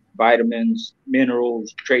know, vitamins,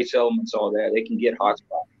 minerals, trace elements, all that. They can get hot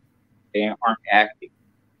spots. They aren't active.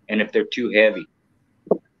 And if they're too heavy,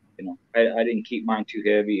 you know, I didn't keep mine too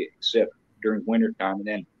heavy except during winter time. And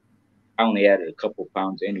then I only added a couple of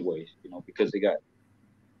pounds anyways, you know, because they got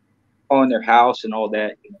all in their house and all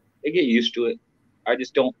that. You know, they get used to it. I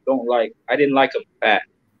just I didn't like them fat,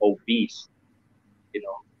 obese, you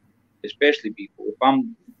know, especially people. If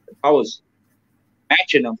I was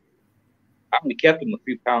matching them, I only kept them a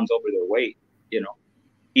few pounds over their weight, you know,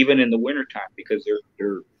 even in the wintertime, because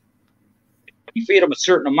they're you feed them a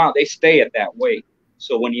certain amount, they stay at that weight.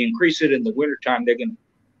 So when you increase it in the wintertime, they're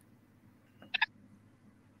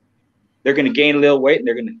gonna gain a little weight, and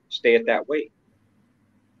they're gonna stay at that weight.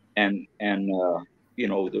 And you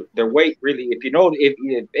know, their weight really, if you know,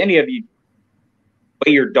 if any of you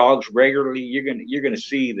weigh your dogs regularly, you're gonna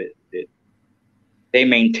see that they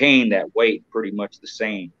maintain that weight pretty much the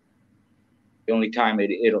same. The only time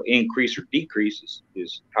it'll increase or decrease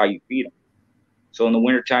is how you feed them. So in the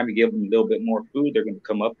wintertime, you give them a little bit more food, they're going to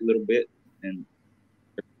come up a little bit and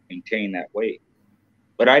maintain that weight.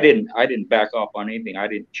 But I didn't back off on anything. I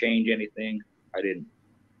didn't change anything. I didn't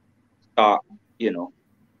stop, you know,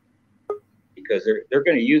 because they're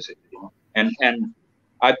going to use it, you know. And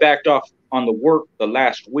I backed off on the work the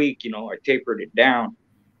last week, you know. I tapered it down,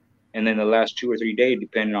 and then the last 2 or 3 days,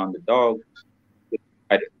 depending on the dog,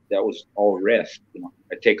 that was all rest, you know.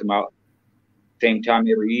 I take them out same time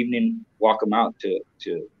every evening, walk them out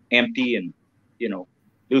to empty and, you know,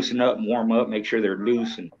 loosen up and warm up, make sure they're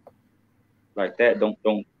loose and like that.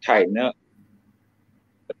 Don't tighten up.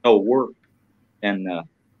 But no work. And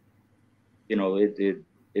you know, it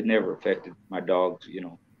never affected my dogs, you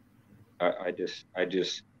know. I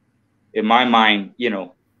just in my mind, you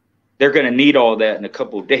know, they're gonna need all that in a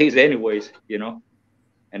couple of days anyways, you know.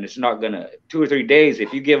 And it's not gonna 2 or 3 days.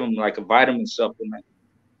 If you give them like a vitamin supplement,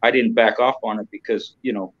 I didn't back off on it because,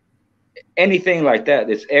 you know, anything like that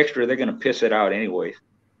that's extra, they're gonna piss it out anyways.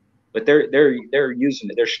 But they're using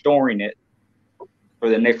it, they're storing it for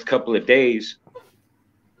the next couple of days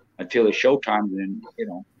until it's showtime, and then, you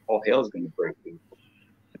know, all hell's gonna break loose.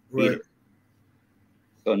 Right.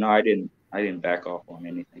 So no, I didn't back off on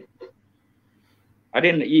anything. I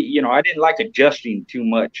didn't, you know, I didn't like adjusting too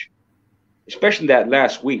much, especially that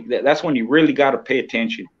last week. That's when you really got to pay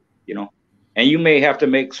attention, you know. And you may have to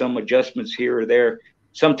make some adjustments here or there.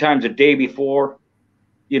 Sometimes the day before,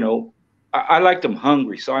 you know, I like them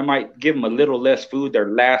hungry, so I might give them a little less food, their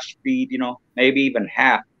last feed, you know, maybe even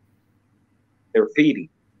half their feeding,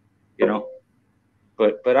 you know.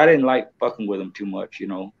 But I didn't like fucking with them too much, you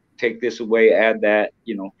know. Take this away, add that,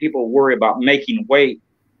 you know. People worry about making weight,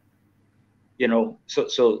 you know.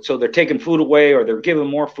 So they're taking food away, or they're giving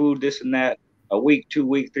more food, this and that, a week, 2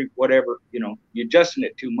 weeks, 3, whatever, you know. You're adjusting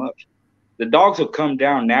it too much. The dogs will come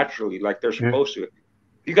down naturally like they're supposed to. If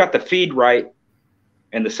you got the feed right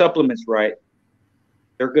and the supplements right,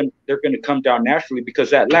 they're gonna come down naturally, because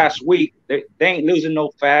that last week they ain't losing no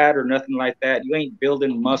fat or nothing like that. You ain't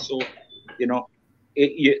building muscle, you know.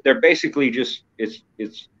 They're basically just it's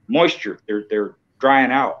moisture. They're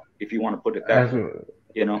drying out, if you want to put it that way.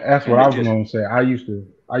 You know. That's what I was gonna say. I used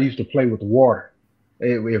to play with the water.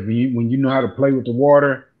 When you know how to play with the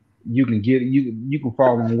water, you can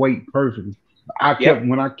fall on weight perfectly.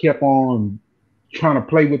 When I kept on trying to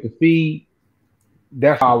play with the feed,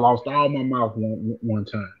 that's how I lost all my mouth one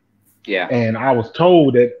time. Yeah. And I was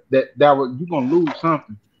told that was, you're gonna lose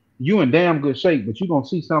something. You in damn good shape, but you're gonna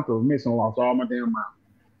see something was missing. I lost all my damn mouth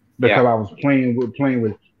because I was playing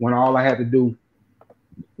with when all I had to do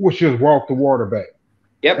was just walk the water back.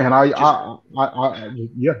 Yep. And I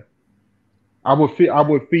would feed. I'll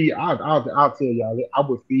tell y'all. I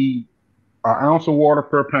would feed an ounce of water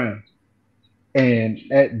per pound, and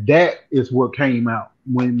that is what came out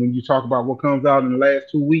when you talk about what comes out in the last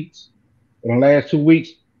 2 weeks. In the last 2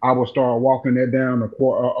 weeks, I will start walking that down a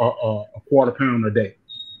quarter pound a day,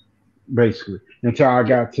 basically, until I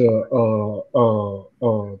got to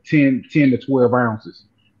 10 to 12 ounces.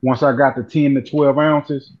 Once I got to 10 to 12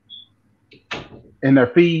 ounces in their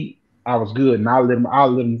feed, I was good, and I'll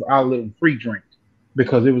let them free drink,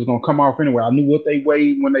 because it was gonna come off anyway. I knew what they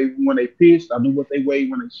weighed when they pissed. I knew what they weighed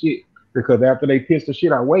when they shit, because after they pissed the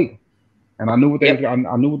shit, I weighed them, and I knew what they I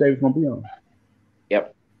knew what they was gonna be on.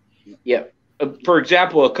 Yep. Yep. For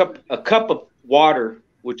example, a cup of water,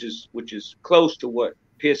 which is close to what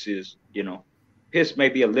piss is. You know, piss may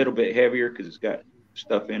be a little bit heavier because it's got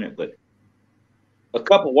stuff in it, but a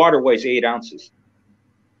cup of water weighs 8 ounces.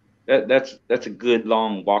 That's a good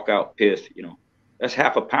long walkout piss. You know, that's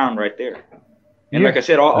half a pound right there. And like I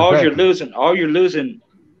said, all you're losing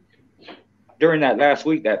during that last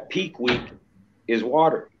week, that peak week, is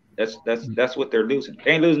water. That's what they're losing.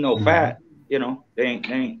 They ain't losing no fat. You know, you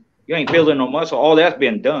ain't building no muscle. All that's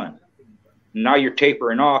been done. Now you're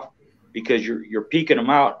tapering off because you're peaking them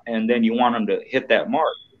out, and then you want them to hit that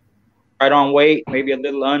mark, right on weight, maybe a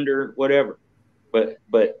little under, whatever. But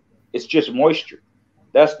it's just moisture.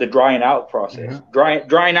 That's the drying out process.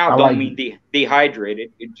 Drying out don't mean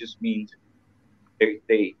dehydrated. It just means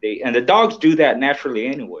they and the dogs do that naturally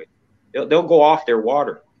anyway. They'll go off their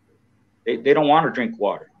water. They don't want to drink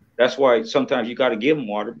water. That's why sometimes you got to give them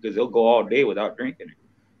water, because they'll go all day without drinking it.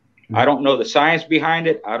 I don't know the science behind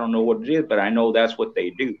it. I don't know what it is, but I know that's what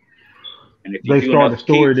they do. And if you They do start to enough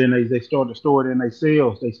store it keeps, in they start to store it in their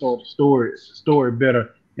cells. They start to store it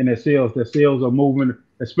better in their cells. Their cells are moving,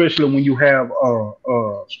 especially when you have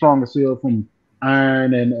stronger cells from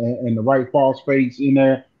iron and the right phosphates in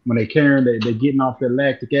there. When they carrying, they getting off their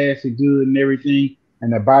lactic acid good and everything,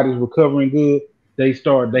 and their body's recovering good. They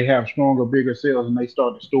have stronger, bigger cells, and they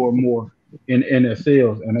start to store more in their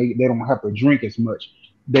cells, and they don't have to drink as much.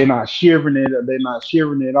 They're not shivering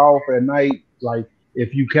it off at night. Like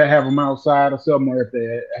if you can have them outside or something, or if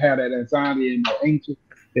they have that anxiety and they're anxious,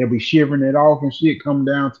 they'll be shivering it off and shit, come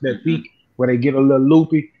down to that hmm peak where they get a little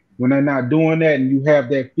loopy. When they're not doing that, and you have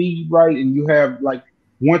that feed right, and you have like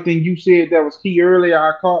one thing you said that was key earlier,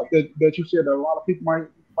 I caught that you said that a lot of people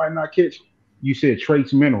might not catch. You said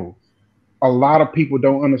trace minerals. A lot of people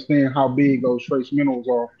don't understand how big those trace minerals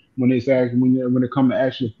are when it's actually when it comes to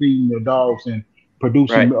actually feeding their dogs and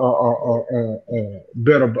producing right,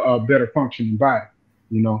 better functioning body.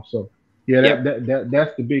 So yeah, yep,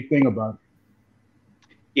 that's the big thing about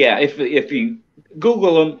yeah. If you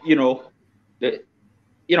Google them, the,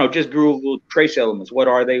 just Google trace elements. What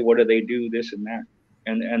are they? What do they do? This and that,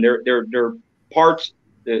 and they're parts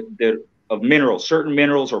that of minerals. Certain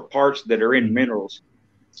minerals or parts that are it. in minerals,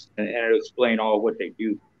 and it'll explain all what they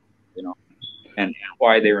do, you know, and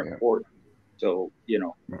why they're Yeah. important. So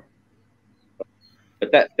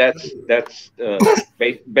but that's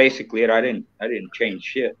basically it. I didn't change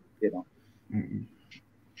shit. Mm-mm.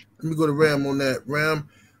 Let me go to Ram on that. Ram,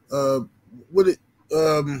 uh, what it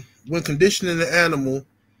when conditioning the animal,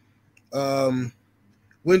 um,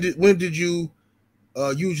 when did you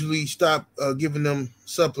usually stop giving them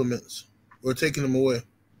supplements or taking them away?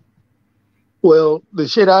 Well, the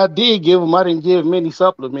shit I did give him, I didn't give many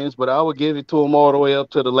supplements, but I would give it to him all the way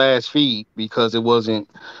up to the last feed because it wasn't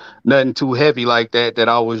nothing too heavy like that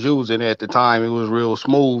I was using at the time. It was real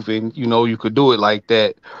smooth, and you could do it like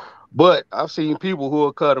that. But I've seen people who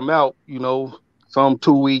will cut them out. Some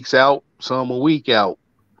 2 weeks out, some a week out.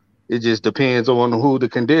 It just depends on who the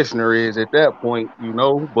conditioner is at that point.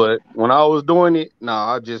 But when I was doing it,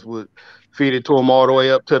 nah, I just would feed it to them all the way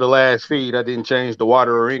up to the last feed. I didn't change the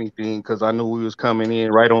water or anything because I knew we was coming in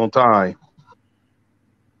right on time.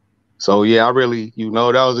 So yeah, I really, that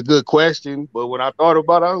was a good question. But when I thought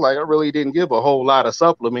about it, I was like, I really didn't give a whole lot of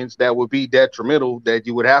supplements that would be detrimental that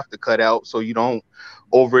you would have to cut out so you don't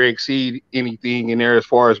over exceed anything in there as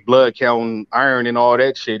far as blood count and iron and all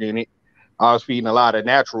that shit in it. I was feeding a lot of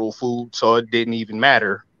natural food, so it didn't even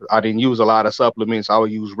matter. I didn't use a lot of supplements. I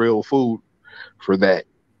would use real food for that.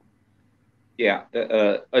 Yeah.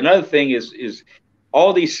 Another thing is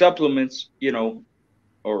all these supplements,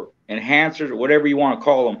 or enhancers or whatever you want to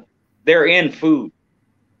call them, they're in food.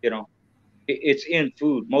 You know, it's in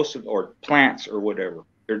food, most of, or plants or whatever.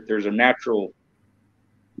 There's a natural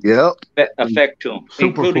Yep. effect to them,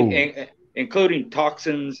 Superfood. including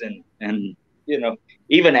toxins and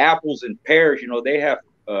even apples and pears. They have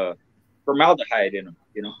formaldehyde in them.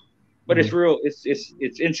 But it's Mhm. real.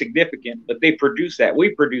 It's insignificant, but they produce that.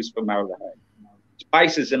 We produce formaldehyde,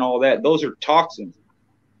 spices, and all that. Those are toxins.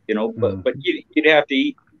 But Mhm. you'd have to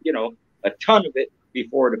eat a ton of it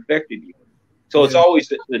before it affected you. So it's Yeah, always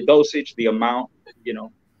the dosage, the amount, you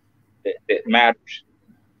know, that matters.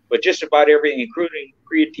 But just about everything, including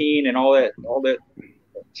creatine and all that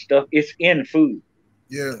stuff, it's in food.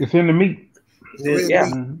 yeah. It's in the meat. It's The in, red yeah,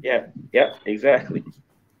 meat. Mhm. yeah, yeah, exactly.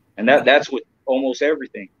 And that's with almost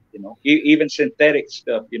everything. Even synthetic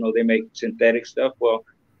stuff. They make synthetic stuff. Well,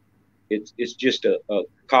 it's just a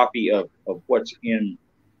copy of what's in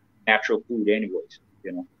natural food, anyways.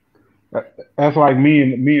 That's like me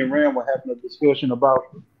and Ram were having a discussion about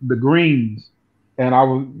the greens, and I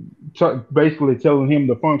was basically telling him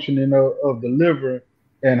the functioning of the liver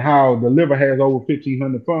and how the liver has over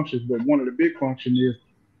 1,500 functions, but one of the big functions is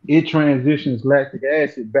it transitions lactic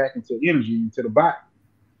acid back into energy into the body,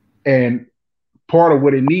 and part of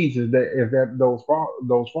what it needs is that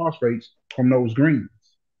those phosphates from those greens.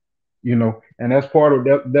 And that's part of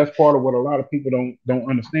what a lot of people don't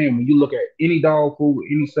understand. When you look at any dog food,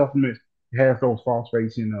 any supplements, it has those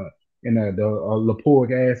phosphates in the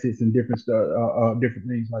lipoic acids and different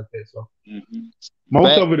things like that. So Hmm.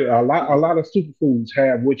 most Fact. of it, a lot of superfoods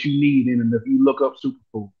have what you need in them if you look up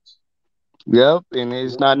superfoods. Yep. And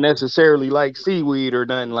it's not necessarily like seaweed or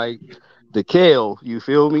nothing like the kale. You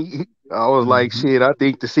feel me? I was like, Hmm. shit, I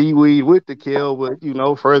think the seaweed with the kale, but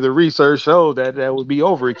further research showed that would be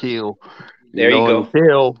overkill. There you And the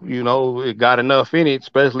go. kale, it got enough in it,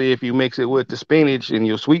 especially if you mix it with the spinach and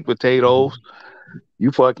your sweet potatoes.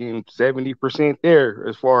 You fucking 70% there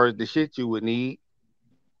as far as the shit you would need.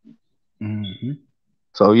 Mm-hmm.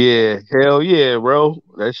 So yeah, hell yeah, bro.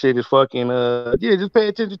 That shit is fucking yeah, just pay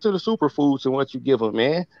attention to the superfoods and what you give them,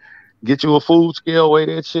 man. Get you a food scale, weigh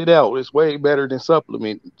that shit out. It's way better than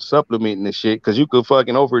supplementing this shit, because you could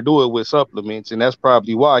fucking overdo it with supplements, and that's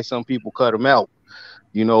probably why some people cut them out,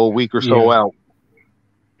 a week or so Yeah. out.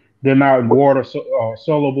 They're not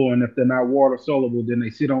soluble, and if they're not water soluble, then they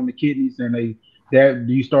sit on the kidneys, and that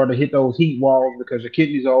you start to hit those heat walls because your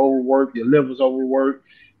kidneys are overworked, your liver's overworked.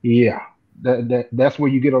 Yeah, that's where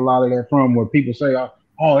you get a lot of that from. Where people say,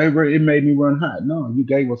 "Oh, it made me run hot." No, you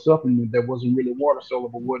gave a supplement that wasn't really water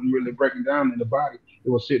soluble, wasn't really breaking down in the body. It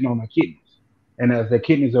was sitting on the kidneys, and as the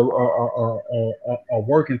kidneys are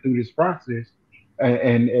working through this process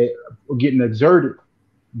and getting exerted,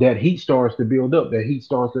 that heat starts to build up. That heat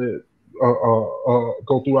starts to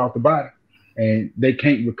go throughout the body, and they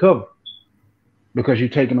can't recover because you're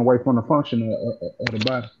taking away from the function of the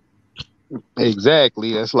body.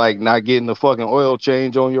 Exactly. That's like not getting the fucking oil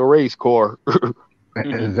change on your race car.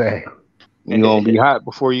 Exactly. You're gonna be hot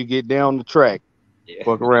before you get down the track. Yeah.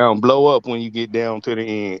 Fuck around, blow up when you get down to the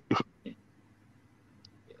end.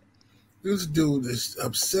 This dude is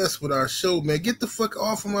obsessed with our show, man. Get the fuck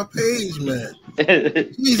off of my page, man.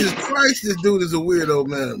 Jesus Christ, this dude is a weirdo,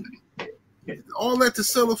 man. All that to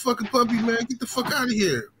sell a fucking puppy, man. Get the fuck out of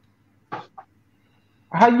here.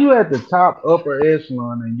 How you at the top upper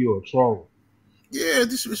echelon and you're a troll? Yeah,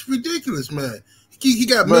 this is ridiculous, man. He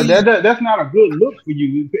got But millions. that's not a good look for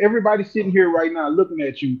you. Everybody sitting here right now looking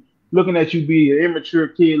at you be an immature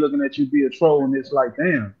kid, looking at you be a troll, and it's like,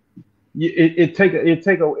 damn. It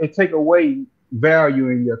take away value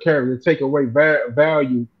in your character. It take away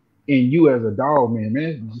value in you as a dog, man.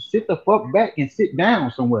 Man, just sit the fuck back and sit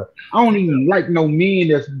down somewhere. I don't even like no men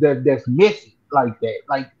that's messy like that.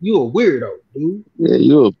 Like, you a weirdo, dude. Yeah,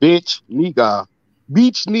 you a bitch, nigga,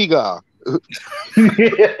 beach nigga.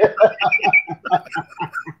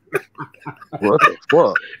 What the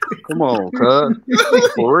fuck? Come on, cuz.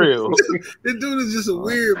 For real. This dude is just a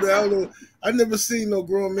weird, man. I don't know. I never seen no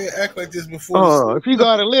grown man act like this before. If you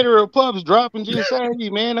got a litter of pups dropping, just say, hey,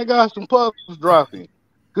 man, I got some pups dropping.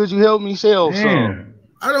 Could you help me sell some?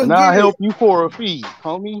 I don't And get I'll it. help you for a fee,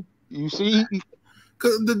 homie. You see?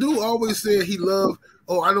 Cause the dude always said he loved,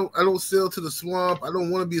 I don't sell to the swamp. I don't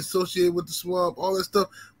want to be associated with the swamp, all that stuff.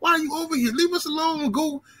 Why are you over here? Leave us alone and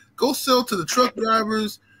go sell to the truck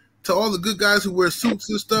drivers, to all the good guys who wear suits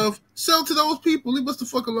and stuff. Sell to those people. Leave us the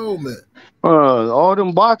fuck alone, man. All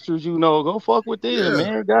them boxers, go fuck with them, Yeah.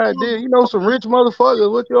 man. God damn, some rich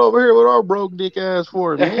motherfuckers. What you over here with our broke dick ass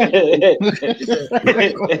for, man?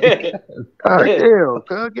 God damn,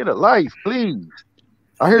 cuz, get a life, please.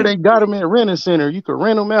 I hear they got them in a renting center. You can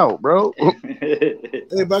rent them out, bro. Hey,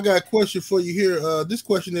 but I got a question for you here. This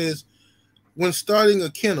question is, when starting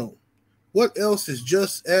a kennel, what else is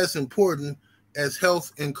just as important as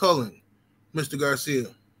health and culling, Mr. Garcia?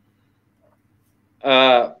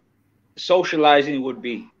 Socializing would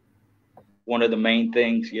be one of the main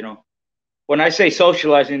things, When I say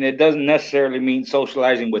socializing, it doesn't necessarily mean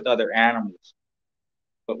socializing with other animals.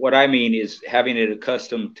 But what I mean is having it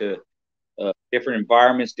accustomed to different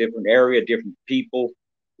environments, different area, different people,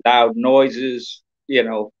 loud noises,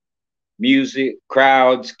 music,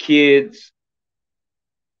 crowds, kids,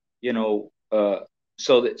 so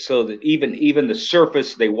that even the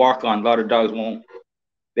surface they walk on, a lot of dogs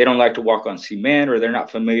they don't like to walk on cement, or they're not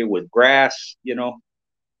familiar with grass,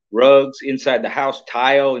 rugs inside the house,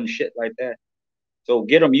 tile and shit like that. So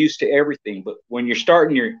get them used to everything. But when you're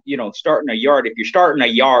starting starting a yard, if you're starting a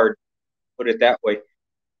yard, put it that way,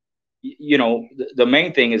 the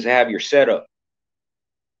main thing is to have your setup,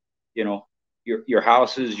 your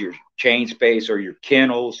houses, your chain space, or your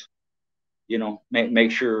kennels,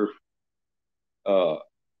 make sure,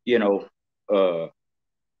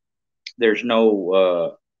 there's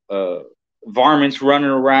no varmints running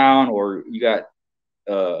around, or you got,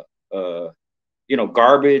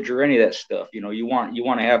 garbage or any of that stuff. You want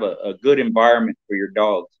to have a good environment for your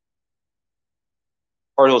dogs.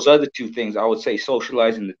 Or those other two things, I would say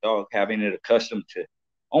socializing the dog, having it accustomed to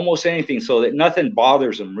almost anything, so that nothing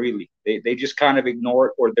bothers them really. They just kind of ignore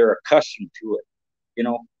it, or they're accustomed to it.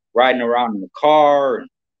 Riding around in the car, and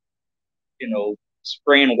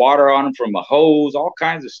spraying water on them from a hose, all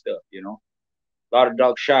kinds of stuff. A lot of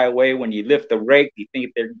dogs shy away when you lift the rake. You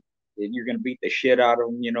think you're going to beat the shit out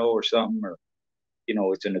of them, or something, or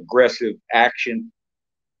it's an aggressive action.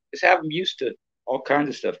 Just have them used to all kinds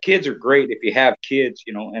of stuff. Kids are great if you have kids,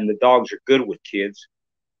 and the dogs are good with kids.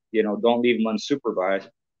 You know, don't leave them unsupervised.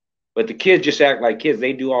 But the kids just act like kids.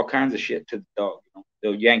 They do all kinds of shit to the dog. You know?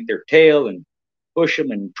 They'll yank their tail and push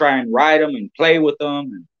them and try and ride them and play with them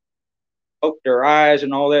and poke their eyes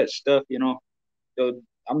and all that stuff. You know, so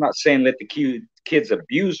I'm not saying let the kids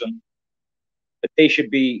abuse them, but they should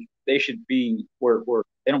be where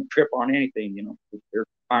they don't trip on anything. You know, they're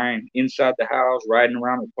fine inside the house, riding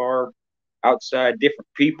around the car, outside, different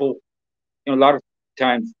people. You know, a lot of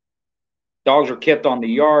times dogs are kept on the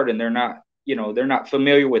yard and they're not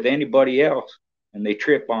familiar with anybody else, and they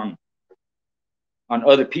trip on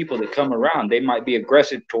other people that come around. They might be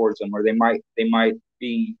aggressive towards them, or they might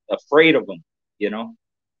be afraid of them, you know.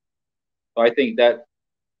 So I think that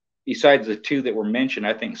besides the two that were mentioned,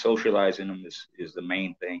 I think socializing them is the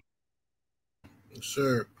main thing.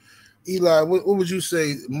 Sure. Eli, what would you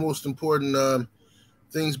say most important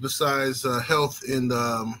things besides health and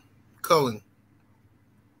culling?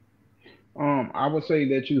 I would say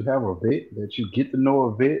that you have a vet, that you get to know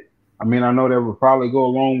a vet. I mean, I know that would probably go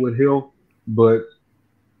along with health, but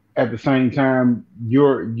at the same time,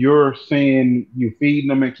 you're saying you're feeding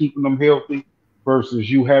them and keeping them healthy versus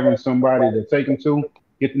you having somebody to take them to.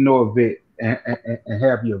 Get to know a vet and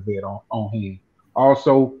have your vet on hand.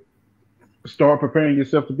 Also, start preparing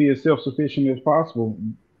yourself to be as self-sufficient as possible.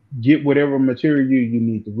 Get whatever material you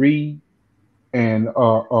need to read, and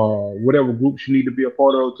whatever groups you need to be a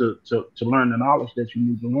part of to learn the knowledge that you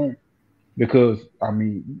need to learn. Because I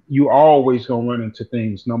mean, you always gonna run into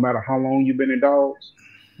things, no matter how long you've been in dogs.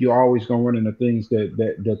 You're always gonna run into things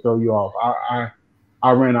that throw you off.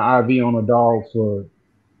 I ran an IV on a dog for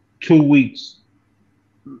 2 weeks,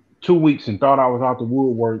 and thought I was out the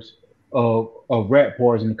woodworks of rat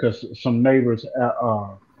poison because some neighbors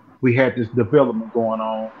we had this development going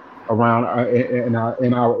on around in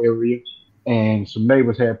our area, and some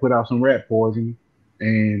neighbors had put out some rat poison,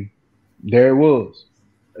 and there it was.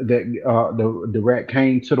 That the rat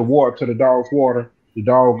came to the dog's water. The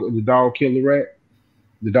dog killed the rat.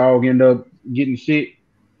 The dog ended up getting sick.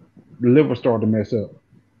 The liver started to mess up.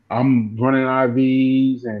 I'm running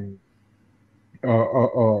IVs and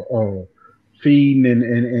feeding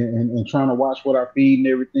and trying to watch what I feed and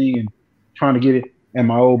everything, and trying to get it. And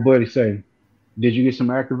my old buddy say, "Did you get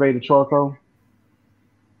some activated charcoal?"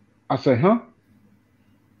 I said, "Huh?"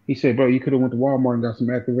 He said, "Bro, you could have went to Walmart and got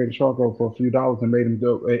some activated charcoal for a few dollars and made them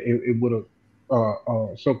go. It would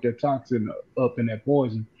have soaked that toxin up in that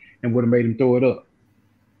poison and would have made him throw it up."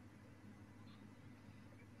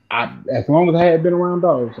 As long as I had been around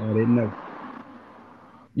dogs, I didn't know.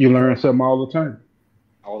 You learn something all the time.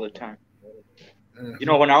 All the time. You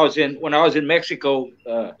know, when I was in Mexico,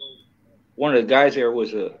 one of the guys there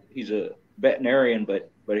he's a veterinarian,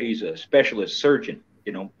 but he's a specialist surgeon.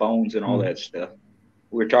 You know, bones and all that stuff.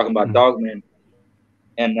 We were talking about dogmen,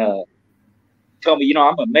 and tell me, you know,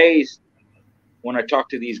 I'm amazed when I talk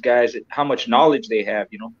to these guys at how much knowledge they have.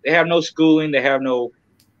 You know, they have no schooling, they have no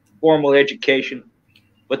formal education,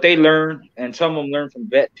 but they learn, and some of them learn from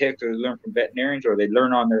vet techs, or they learn from veterinarians, or they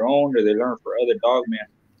learn on their own, or they learn for other dogmen.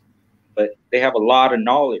 But they have a lot of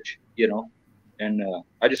knowledge, you know, and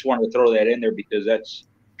I just wanted to throw that in there because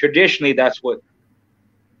traditionally that's what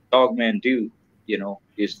dogmen do. You know,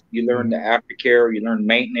 is you learn the aftercare, you learn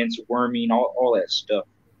maintenance, worming, all that stuff,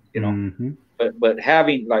 you know. But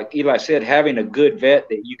having, like Eli said, having a good vet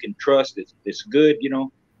that you can trust, it's good, you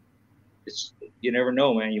know. You never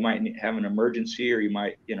know, man. You might have an emergency, or you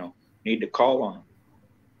might, you know, need to call on them.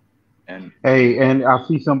 And Hey, and I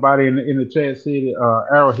see somebody in the chat said,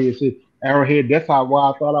 Arrowhead said, Arrowhead, why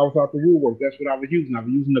I thought I was out the woodwork. That's what I was using. I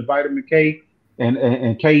was using the vitamin K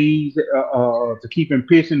and K's to keep him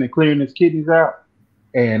pissing and clearing his kidneys out.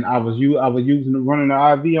 And I was using running the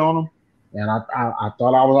IV on him, and I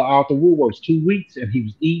thought I was out the woodworks 2 weeks, and he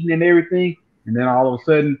was eating and everything, and then all of a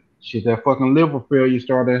sudden, shit, that fucking liver failure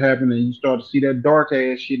started happening, and you start to see that dark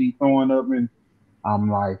ass shit he throwing up, and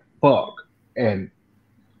I'm like, fuck. And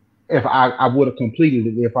if I would have completed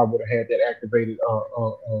it if I would have had that activated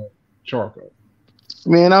charcoal.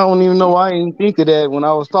 Man, I don't even know. I didn't think of that when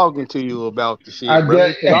I was talking to you about the shit,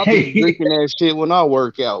 bro. I'll be drinking that shit when I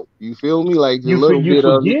work out. You feel me? Like you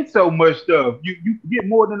forget so much stuff. You forget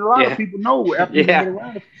more than a lot of people know after you get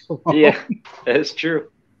around it for so long. Yeah, that's true.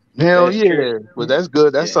 Hell that's true. But that's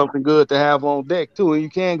good. That's something good to have on deck too. And you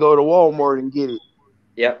can go to Walmart and get it.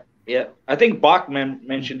 Yeah. I think Bachman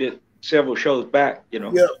mentioned it several shows back. You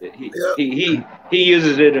know, he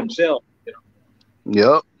uses it himself. You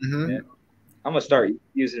know? Yep. Yeah. I'm gonna start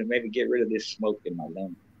using it. Maybe get rid of this smoke in my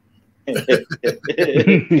lungs.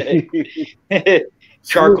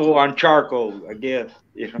 Charcoal on charcoal, I guess.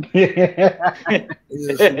 You know?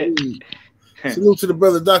 Salute to the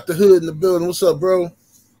brother Dr. Hood in the building. What's up, bro?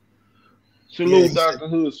 Salute, Dr.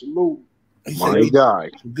 Hood. Salute. My guy.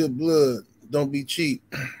 Good blood. Don't be cheap.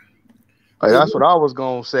 Like, that's what I was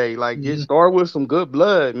gonna say. Like, start with some good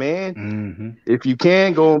blood, man. If you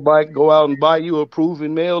can go out and buy you a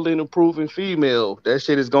proven male and a proven female, that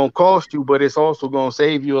shit is gonna cost you, but it's also gonna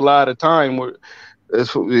save you a lot of time.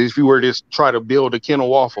 If you were to just try to build a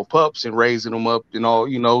kennel off of pups and raising them up and all,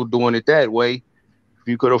 doing it that way, if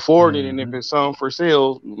you could afford it, and if it's something for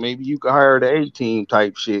sale, maybe you could hire the A-team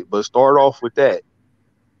type shit. But start off with that.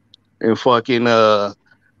 And fucking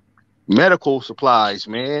medical supplies,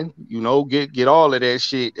 man. Get all of that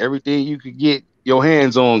shit. Everything you could get your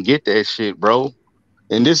hands on, get that shit, bro.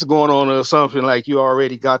 And this is going on something like you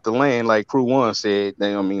already got the land, like Crew One said.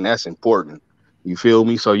 I mean, that's important. You feel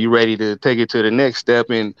me? So you ready to take it to the next step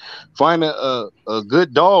and find a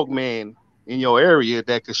good dog man in your area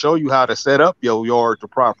that can show you how to set up your yard the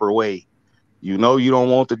proper way. You don't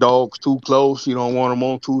want the dogs too close. You don't want them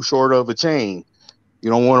on too short of a chain. You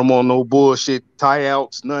don't want them on no bullshit tie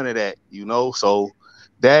outs, none of that, So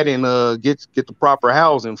that and get the proper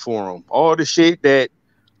housing for them. All the shit that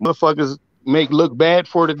motherfuckers make look bad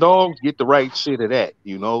for the dogs, get the right shit of that,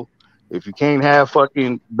 If you can't have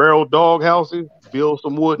fucking barrel dog houses, build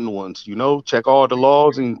some wooden ones, Check all the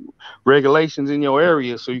laws and regulations in your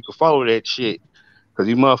area so you can follow that shit. Because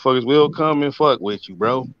these motherfuckers will come and fuck with you,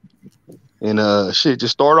 bro. And just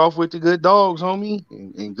start off with the good dogs, homie,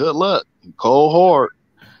 and good luck. Cold hard.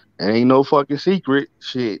 It ain't no fucking secret.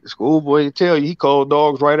 Shit, the schoolboy tell you he called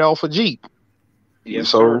dogs right off a Jeep. Yes,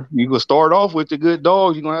 so you can start off with the good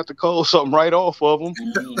dogs. You're gonna have to call something right off of them.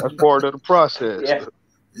 That's part of the process.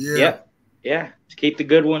 Yeah. Keep the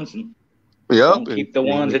good ones and keep the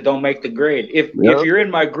ones that don't make the grade. If you're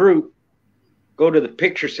in my group, go to the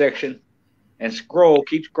picture section and scroll.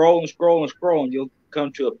 Keep scrolling. You'll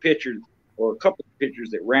come to a picture or a couple of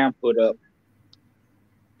pictures that Ram put up.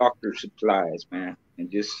 Doctor supplies, man, and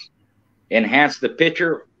just enhance the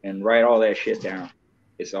picture and write all that shit down.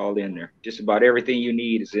 It's all in there. Just about everything you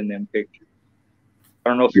need is in them pictures. I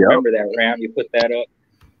don't know if you remember that, Ram. You put that up.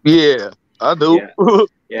 Yeah, I do.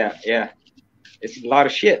 Yeah. It's a lot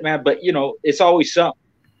of shit, man. But it's always something.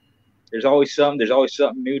 There's always something. There's always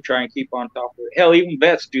something new. Try and keep on top of it. Hell, even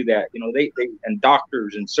vets do that. They and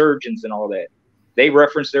doctors and surgeons and all that. They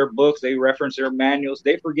reference their books. They reference their manuals.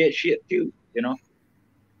 They forget shit too.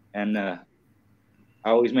 And I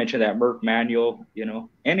always mention that Merck manual,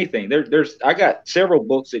 anything. I got several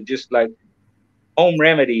books that just like home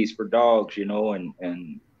remedies for dogs,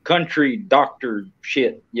 and country doctor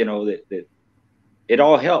shit, that it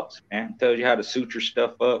all helps, man. It tells you how to suture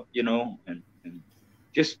stuff up, and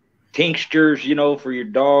just tinctures, for your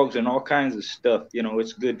dogs and all kinds of stuff.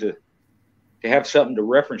 It's good to have something to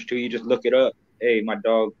reference to. You just look it up. Hey, my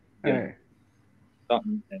dog,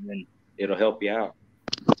 something, and then it'll help you out.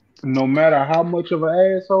 No matter how much of an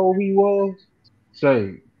asshole he was,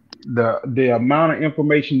 the amount of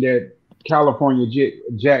information that California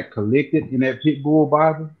Jack collected in that pit bull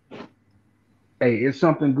Bible, it's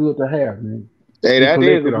something good to have, man. Hey, that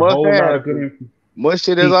is a whole lot must-have. of good information. Much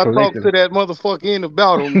shit as I talked to that motherfucker in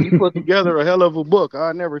about him, he put together a hell of a book.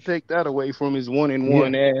 I never take that away from his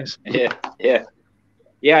one-in-one ass.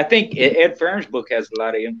 Yeah, I think Ed Farron's book has a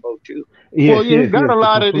lot of info too. You got a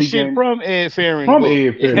lot of the shit from Ed Farron.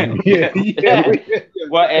 Ed Farron.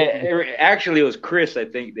 Well, actually, it was Chris. I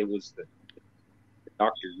think that was the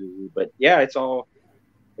doctor guru. But yeah, there's all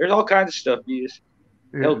kinds of stuff. You just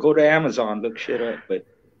go to Amazon, look shit up. But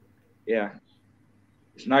yeah,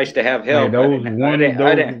 it's nice to have help.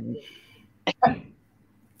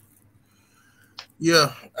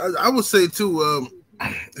 Yeah, I would say too.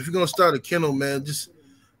 If you're gonna start a kennel, man,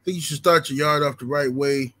 I think you should start your yard off the right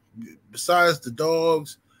way. Besides the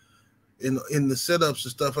dogs and in the setups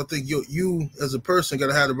and stuff, I think you as a person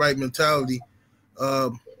gotta have the right mentality.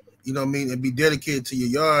 You know what I mean, and be dedicated to your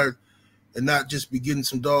yard and not just be getting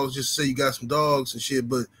some dogs just to say you got some dogs and shit,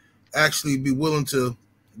 but actually be willing to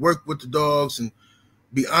work with the dogs and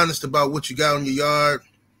be honest about what you got on your yard,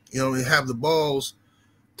 and have the balls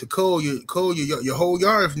to cull your whole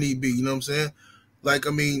yard if need be. You know what I'm saying? Like,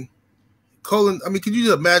 could you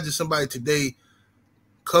just imagine somebody today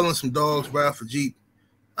culling some dogs right off a Jeep?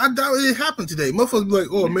 I doubt it happened today. Motherfuckers be like,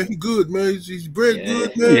 oh, man, he good, man. He's bred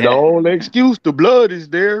good, man. The only excuse, the blood is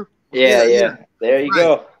there. Yeah. There you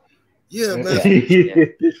go. Yeah, man.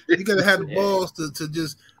 You got to have the balls to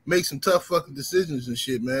just make some tough fucking decisions and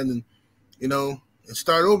shit, man. And, and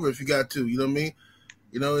start over if you got to. You know what I mean?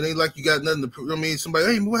 It ain't like you got nothing to prove. Somebody,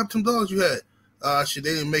 hey, what happened to some dogs you had? Shit,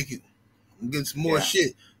 they didn't make it. Get some more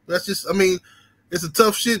shit. That's just, it's a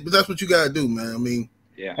tough shit, but that's what you gotta do, man.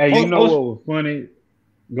 Hey, what was funny?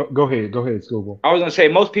 Go ahead, Schoolboy. I was gonna say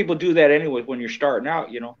most people do that anyway when you're starting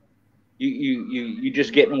out. You know, you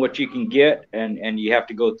just getting what you can get, and you have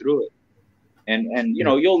to go through it, and you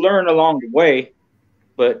know you'll learn along the way,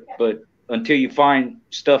 but until you find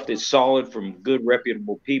stuff that's solid from good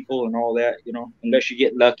reputable people and all that, you know, unless you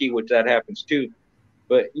get lucky, which that happens too.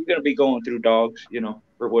 But you're gonna be going through dogs, you know,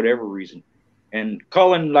 for whatever reason. And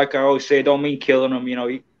culling, like I always say, don't mean killing them. You know,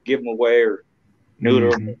 you give them away or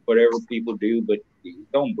neuter them, whatever people do, but you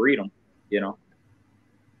don't breed them, you know.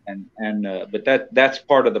 But that's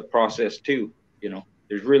part of the process too. You know,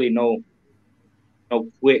 there's really no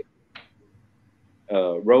quick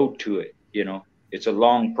road to it. You know, it's a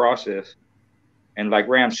long process. And like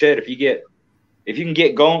Ram said, if you can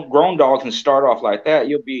get grown dogs and start off like that,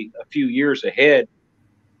 you'll be a few years ahead,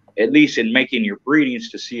 at least in making your breedings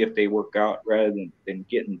to see if they work out, rather than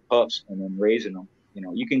getting pups and then raising them. You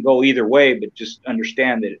know, you can go either way, but just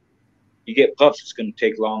understand that you get pups, it's going to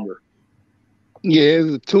take longer.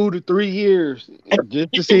 Yeah, it's 2 to 3 years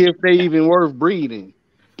just to see if they even worth breeding.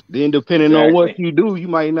 Then depending on what you do, you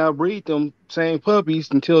might not breed them same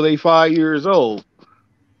puppies until they 5 years old.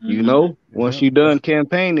 You know, once you're done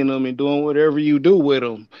campaigning them and doing whatever you do with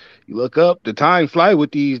them, you look up, the time fly with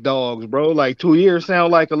these dogs, bro. Like 2 years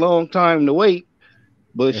sound like a long time to wait.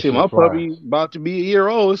 But shit, my puppy about to be a year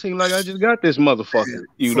old. It seems like I just got this motherfucker.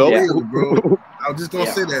 You know, real, bro. I was just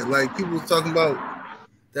gonna say that. Like people was talking about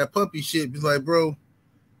that puppy shit. It's like, bro,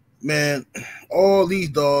 man, all these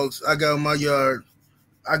dogs I got in my yard,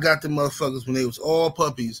 I got the motherfuckers when they was all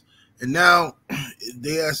puppies, and now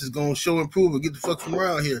they ass is gonna show improvement. Get the fuck from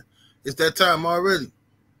around here. It's that time already.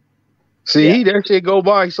 See, that shit go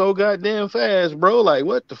by so goddamn fast, bro. Like,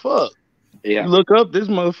 what the fuck? Yeah. You look up, this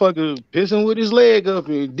motherfucker pissing with his leg up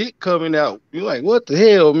and dick coming out. You're like, what the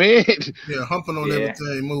hell, man? Yeah, humping on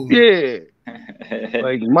everything, moving. Yeah.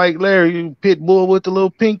 Like Mike Larry, pit bull with the little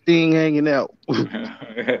pink thing hanging out.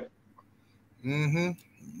 Man,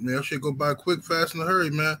 that shit go by quick, fast, in a hurry,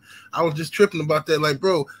 man. I was just tripping about that. Like,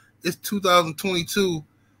 bro, it's 2022.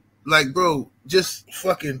 Like, bro, just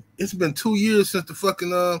fucking, it's been 2 years since the fucking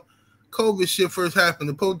COVID shit first happened,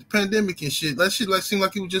 the pandemic and shit. That shit like seemed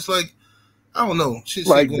like it was just like, I don't know. Shit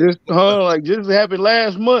like just happened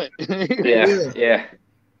last month. Yeah.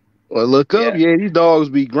 Well, look up, these dogs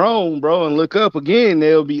be grown, bro, and look up again,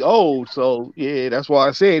 they'll be old. So yeah, that's why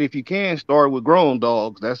I said if you can start with grown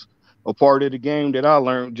dogs, that's a part of the game that I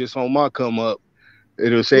learned just on my come up.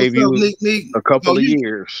 It'll save you a couple of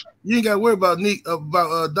years. You ain't got to worry about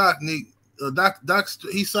Doc. Doc's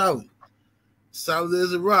he's solid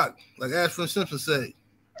as a rock, like Ashford Simpson say.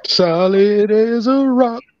 Solid as a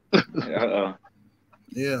rock.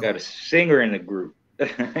 Yeah. Got a singer in the group.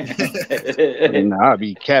 I'll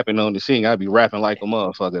be capping on the sing. I'll be rapping like a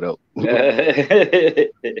motherfucker though.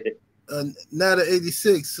 Nada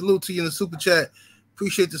 86, salute to you in the super chat.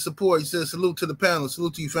 Appreciate the support. He says salute to the panel.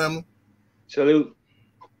 Salute to you, family. Salute.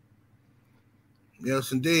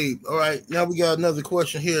 Yes, indeed. All right, now we got another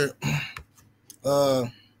question here.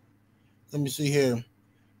 Let me see here.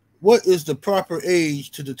 What is the proper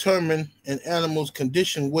age to determine an animal's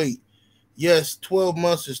condition weight? Yes, 12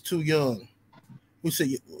 months is too young. We said,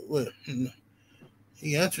 what?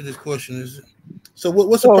 He answered this question. So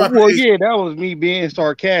what's the proper age? Yeah, that was me being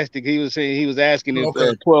sarcastic. He was saying, he was asking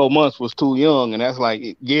if 12 months was too young, and that's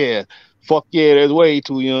like, yeah, fuck yeah, that's way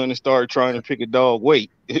too young to start trying to pick a dog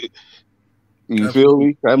weight. You feel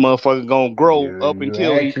me? That motherfucker gonna grow up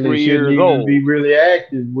until he's 3 years old. Be really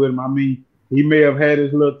active with him. I mean, he may have had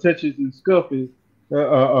his little touches and scuffles,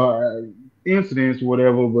 incidents, or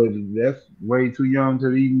whatever, but that's way too young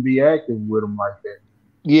to even be active with him like that.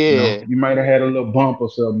 Yeah, you might have had a little bump or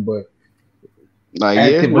something, but like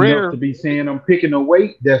active enough to be seeing them picking a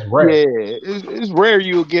weight, that's rare. Yeah, it's rare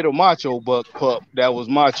you'll get a macho buck pup that was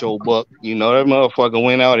macho buck. You know, that motherfucker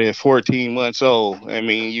went out at 14 months old. I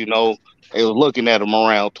mean, you know, they was looking at him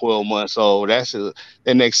around 12 months old. That's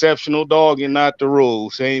an exceptional dog and not the rule.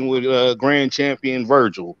 Same with Grand Champion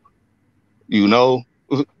Virgil. You know,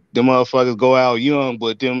 the motherfuckers go out young,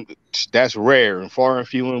 but that's rare and far and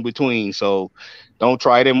few in between. So don't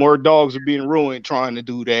try that. More dogs are being ruined trying to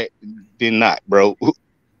do that than not, bro.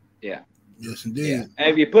 Yeah. Yes, indeed. Yeah. And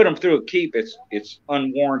if you put them through a keep, it's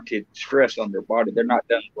unwarranted stress on their body. They're not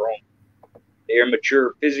done grown. They're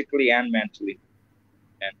mature physically and mentally.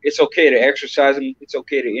 And it's okay to exercise them. It's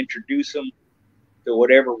okay to introduce them to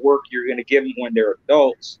whatever work you're going to give them when they're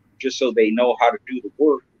adults, just so they know how to do the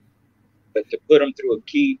work. But to put them through a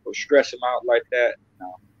keep or stress them out like that,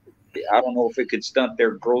 no. I don't know if it could stunt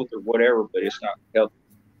their growth or whatever, but it's not healthy.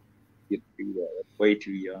 That's way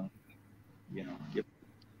too young, you know.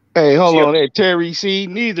 Hey, hold See, on. That Terry C,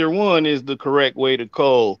 neither one is the correct way to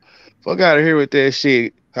cull. Fuck out of here with that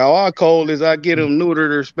shit. How I cull is I get them neutered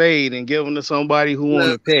or spayed and give them to somebody who want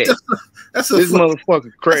Man, a pet. that's a This fucking. motherfucker That's a,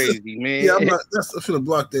 crazy, yeah, I'm man. not. I'm finna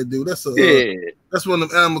block that dude. That's a. Yeah, That's one of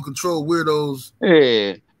them animal control weirdos.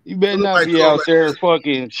 yeah. You better Don't not nobody be call out like there that.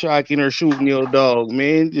 fucking shocking or shooting your dog,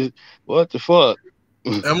 man. Just, what the fuck?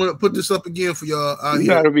 I'm gonna put this up again for y'all out You here.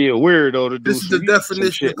 gotta be a weirdo to do This is the some definition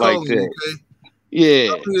of shit like culling. that. Okay. Yeah.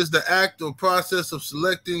 Culling is the act or process of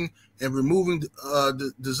selecting and removing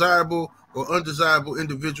desirable or undesirable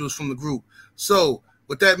individuals from the group. So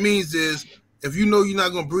what that means is, if you know you're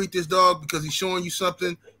not going to breed this dog because he's showing you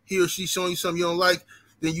something, he or she's showing you something you don't like,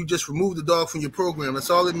 then you just remove the dog from your program. That's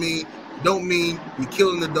all it means. It don't mean you're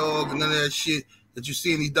killing the dog and none of that shit that you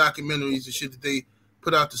see in these documentaries and shit that they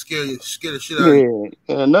put out to scare the shit out of you.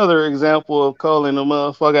 Yeah. Another example of calling a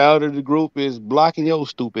motherfucker out of the group is blocking your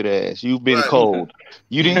stupid ass. You've been Right. cold.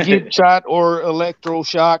 You didn't get shot or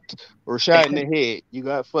electroshocked or shot in the head. You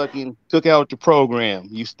got fucking took out the program.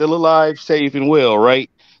 You still alive, safe and well, right?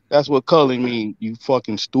 That's what culling mean, you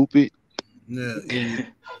fucking stupid. Yeah, idiot.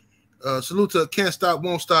 Salute to Can't Stop,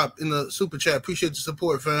 Won't Stop in the super chat. Appreciate the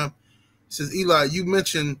support, fam. Says Eli, you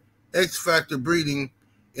mentioned X Factor breeding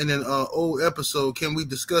in an old episode. Can we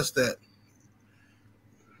discuss that?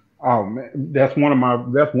 Oh man, that's one of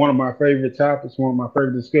my favorite topics. One of my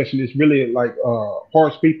favorite discussions. It's really like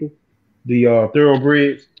horse people, the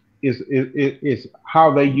thoroughbreds. Is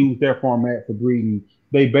how they use their format for breeding.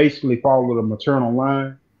 They basically follow the maternal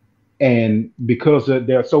line, and because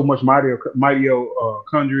there's so much mitochondrial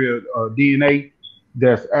DNA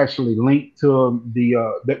that's actually linked to the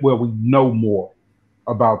that where we know more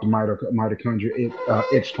about the mitochondria,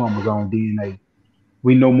 X chromosome DNA.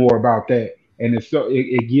 We know more about that, and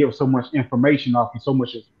it gives so much information off, and so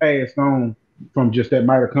much is passed on from just that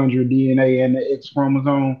mitochondrial DNA and the X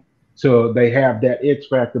chromosome. So they have that X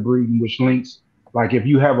factor breeding, which links, like if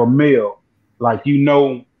you have a male, like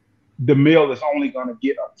the male is only going to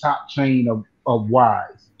get a top chain of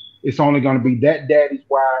Ys. It's only going to be that daddy's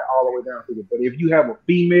Y all the way down to the. But if you have a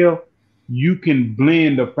female, you can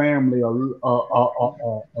blend the family a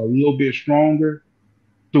little bit stronger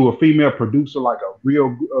through a female producer, like a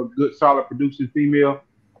real good, solid producing female,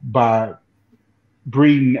 by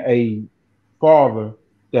breeding a father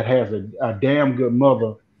that has a damn good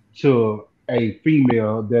mother to a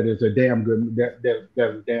female that is a damn good that is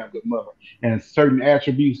a damn good mother, and certain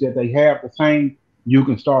attributes that they have the same, you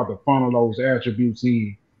can start to funnel those attributes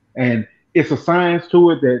in, and it's a science to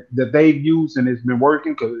it that they've used and it's been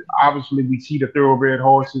working, because obviously we see the thoroughbred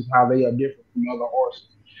horses how they are different from other horses,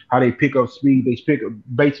 how they pick up speed, they pick up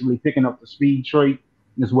basically picking up the speed trait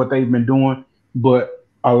is what they've been doing, but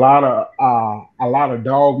a lot of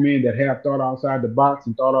dog men that have thought outside the box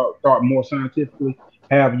and thought more scientifically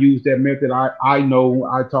have used that method. I know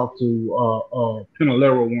I talked to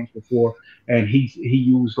Pinalero once before, and he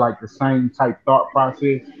used like the same type thought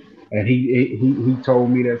process, and he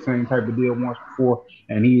told me that same type of deal once before,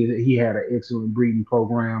 and he had an excellent breeding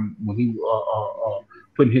program when he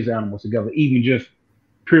putting his animals together, even just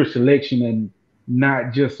pure selection and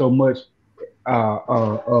not just so much uh,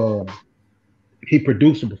 uh, uh, he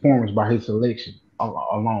produced a performance by his selection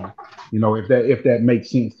alone. If that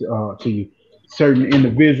makes sense to you. Certain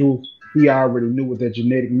individuals, he already knew what their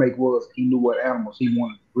genetic make was. He knew what animals he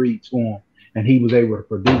wanted to breed to them, and he was able to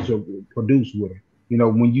produce with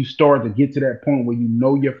them. When you start to get to that point where you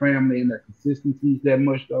know your family and that consistency is that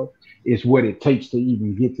much, though, it's what it takes to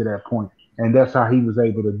even get to that point, and that's how he was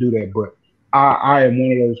able to do that. But I am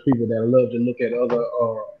one of those people that love to look at other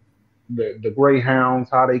the greyhounds,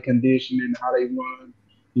 how they condition and how they run,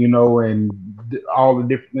 and all the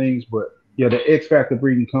different things. But yeah, the X factor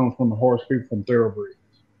breeding comes from the horse people from thoroughbred.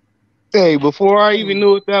 Hey, before I even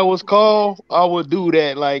knew what that was called, I would do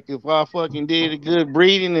that. Like if I fucking did a good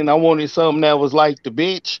breeding and I wanted something that was like the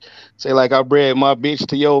bitch, say like I bred my bitch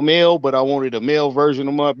to your male, but I wanted a male version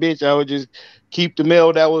of my bitch, I would just keep the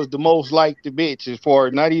male that was the most like the bitch, as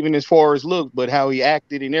far not even as far as look, but how he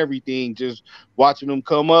acted and everything, just watching him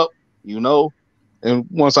come up, you know. And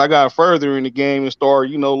once I got further in the game and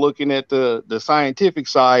started, looking at the scientific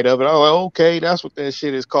side of it, I was like, okay, that's what that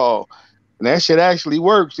shit is called. And that shit actually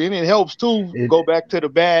works. And it helps too. It, Go back to the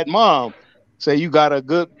bad mom. Say you got a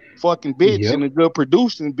good fucking bitch and yep, a good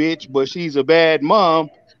producing bitch, but she's a bad mom.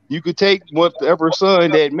 You could take whatever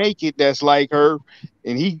son that make it that's like her,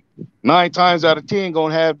 and he 9 times out of 10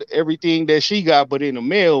 gonna have everything that she got, but in a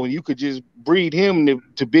male, and you could just breed him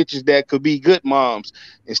to bitches that could be good moms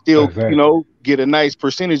and still, exactly. get a nice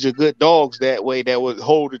percentage of good dogs that way that would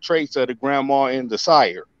hold the traits of the grandma and the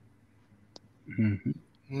sire. Hmm.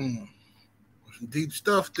 Hmm. Deep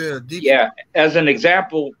stuff there. Deep. Yeah. As an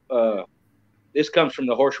example, this comes from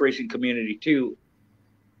the horse racing community too.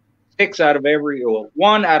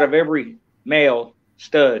 1 out of every male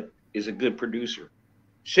stud is a good producer.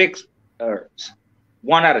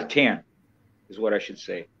 1 out of 10 is what I should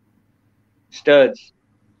say. Studs,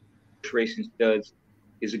 racing studs,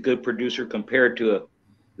 is a good producer compared to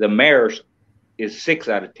the mares is 6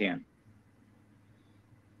 out of 10.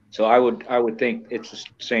 So I would think it's the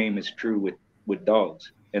same is true with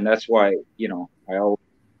dogs, and that's why I always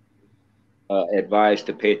advise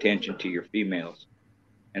to pay attention to your females,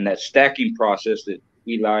 and that stacking process that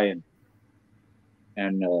Eli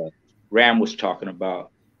and Ram was talking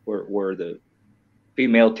about, where the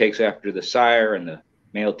female takes after the sire and the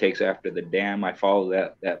male takes after the dam. I follow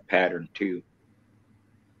that pattern too.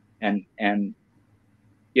 And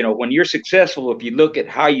when you're successful, if you look at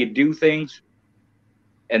how you do things,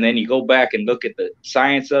 and then you go back and look at the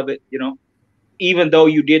science of it, even though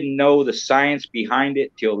you didn't know the science behind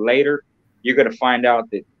it till later, you're going to find out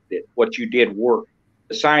that what you did worked.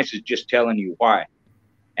 The science is just telling you why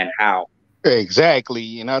and how.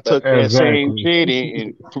 Exactly. And I took that same shit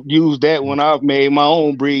and used that when I've made my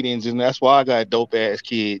own breedings, and that's why I got dope ass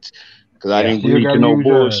kids. Because I didn't breed to no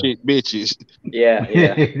bullshit bitches. Yeah.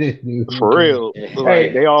 For real. Yeah.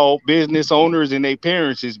 Like, they all business owners and their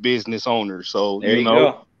parents is business owners. So, there you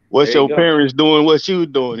know. What's your parents doing? What you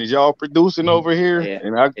doing? Is y'all producing over here? Yeah.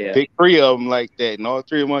 And I picked 3 of them like that. And all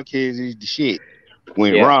 3 of my kids is the shit.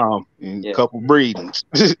 Went wrong in a couple breedings.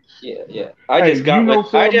 Yeah. I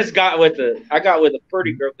got with a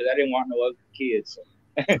pretty girl because I didn't want no ugly kids. So.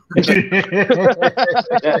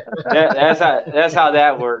 that's how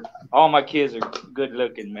that worked. All my kids are good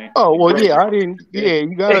looking, man. Oh well, I didn't. Yeah,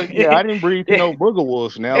 you gotta. Yeah, I didn't breed to no booger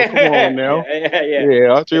wolves. Now, come on, now.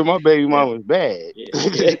 Yeah. I tell my baby mom was bad.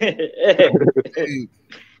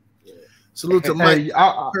 Salute to Mike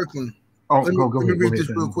Kirkland. Let me read this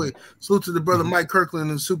real quick. Salute to the brother Mike Kirkland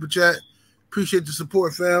in the super chat. Appreciate the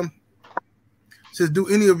support, fam. Says, do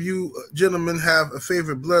any of you gentlemen have a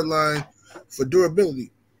favorite bloodline for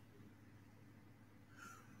durability?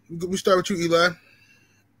 We start with you, Eli.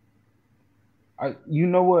 You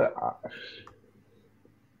know what?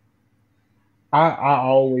 I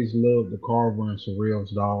always loved the Carver and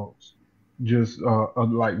Surreal's dogs. Just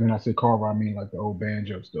like when I say Carver, I mean like the old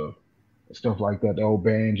banjo stuff like that. The old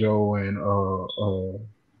banjo and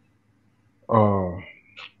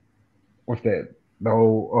what's that? The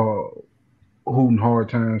old Hootin' Hard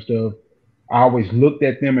Time stuff. I always looked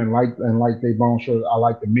at them and liked their bone structure. I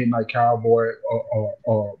like the Midnight Cowboy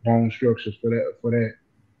bone structures for that.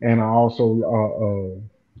 And I also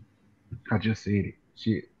I just said it.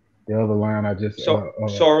 Shit. The other line I just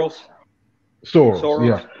Sorrels.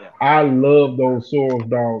 Yeah. I love those Sorrels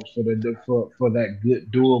dogs for that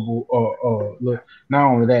good durable look. Not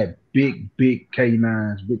only that, big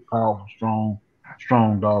canines, big powerful,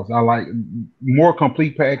 strong dogs. I like more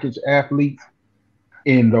complete package athletes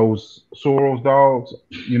in those Sorrels dogs.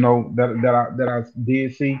 That I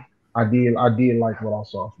did see. I did like what I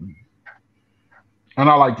saw from them. And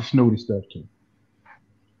I like the snooty stuff too.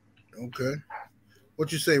 Okay.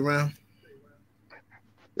 What you say, Ram?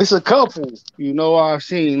 It's a couple. I've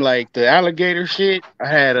seen like the alligator shit. I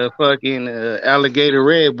had a fucking alligator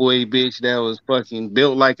red boy bitch that was fucking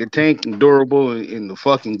built like a tank and durable in the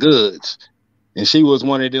fucking goods. And she was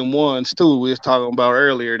one of them ones too we was talking about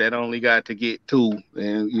earlier that only got to get 2.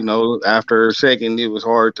 And after a second, it was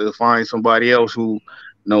hard to find somebody else who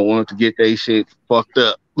wanted to get their shit fucked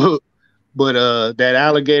up. But that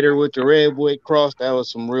alligator with the red boy cross, that was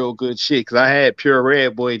some real good shit. Cause I had pure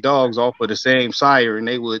red boy dogs off of the same sire, and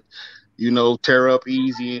they would, tear up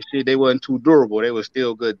easy and shit. They wasn't too durable. They were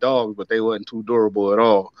still good dogs, but they wasn't too durable at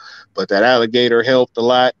all. But that alligator helped a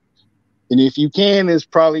lot. And if you can, it's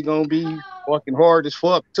probably gonna be fucking hard as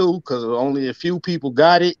fuck too, because only a few people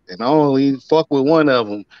got it, and I only fuck with one of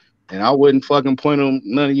them. And I wouldn't fucking point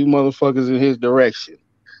none of you motherfuckers in his direction.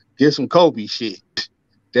 Get some COLBY shit.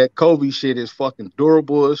 That COLBY shit is fucking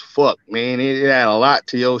durable as fuck, man. It add a lot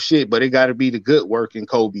to your shit, but it got to be the good working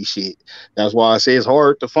COLBY shit. That's why I say it's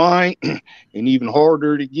hard to find and even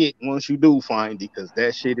harder to get once you do find it, because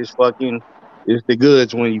that shit is fucking, it's the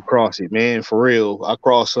goods when you cross it, man. For real. I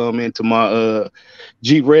crossed some into my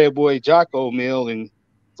Jeep Red Boy JOCKO mill and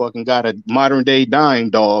fucking got a modern day dime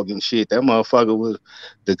dog and shit. That motherfucker was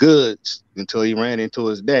the goods until he ran into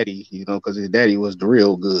his daddy, because his daddy was the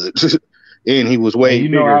real goods. And he was way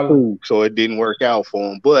bigger too, so it didn't work out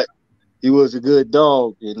for him. But he was a good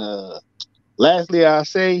dog. And lastly, I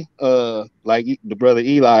say, like the brother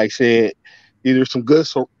Eli said, either some good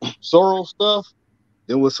sorrel stuff,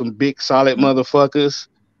 there was some big solid motherfuckers,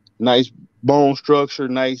 nice bone structure,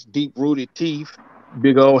 nice deep rooted teeth,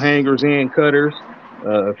 big old hangers and cutters.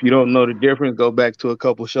 If you don't know the difference, go back to a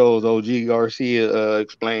couple shows. OG Garcia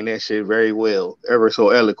explained that shit very well, ever so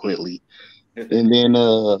eloquently. And then,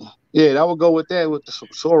 yeah, I would go with that with the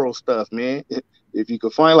sorrel stuff, man. If you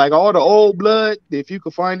could find like all the old blood, if you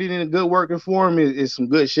could find it in a good working form, it's some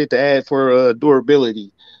good shit to add for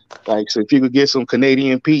durability. Like, so if you could get some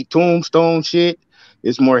Canadian Pete tombstone shit,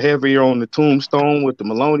 it's more heavier on the tombstone with the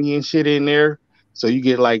Maloney shit in there. So you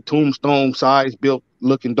get like tombstone size built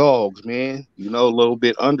looking dogs, man. You know, a little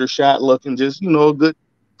bit undershot looking, just, you know, a good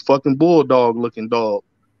fucking bulldog looking dog.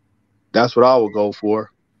 That's what I would go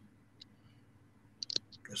for.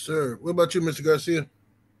 Yes, sir. What about you, Mr. Garcia?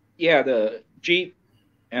 Yeah, the Jeep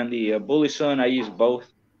and the Bully Sun, I use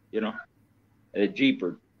both. You know, the Jeep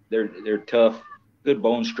they're tough, good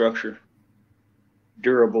bone structure,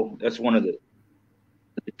 durable. That's one of the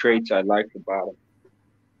traits I like about them.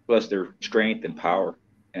 Plus their strength and power.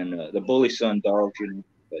 And the Bully Sun dogs, you know,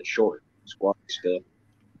 that short, squatty stuff.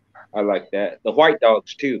 I like that. The white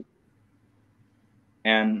dogs too.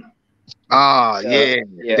 And yeah,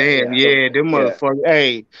 damn, yeah, them motherfuckers.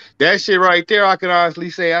 Hey, that shit right there, I can honestly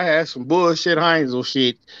say I had some bullshit Heinzel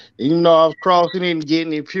shit. And even though I was crossing it and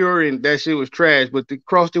getting it pure, and that shit was trash, but they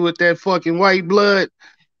crossed it with that fucking white blood.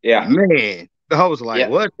 Yeah, man, I was like,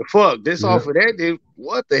 what the fuck? This off of that, dude?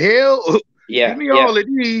 What the hell? Yeah, give me all of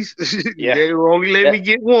these. They will only let me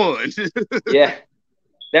get one. Yeah.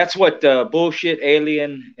 That's what bullshit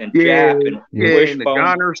Alien and Jap and and the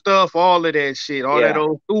Goner stuff, all of that shit, all that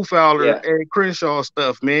old Stu Fowler and Crenshaw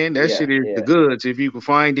stuff, man. That shit is the goods if you can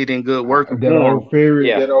find it in good working form. That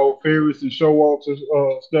old Ferris and Showalter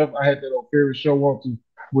stuff. I had that old Ferris Showalter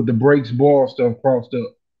with the brakes ball stuff crossed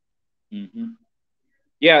up. Mm-hmm.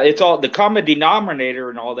 Yeah, it's all the common denominator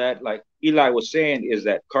and all that. Like Eli was saying, is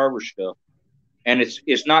that Carver stuff, and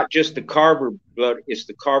it's not just the Carver blood; it's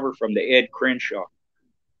the Carver from the Ed Crenshaw.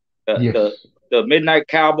 The Midnight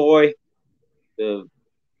Cowboy, the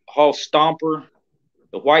Hall Stomper,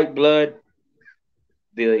 the White Blood,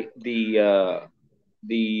 the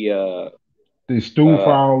Stu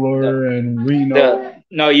Fowler and Reno.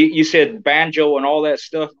 No, you said Banjo and all that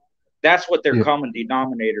stuff. That's what their common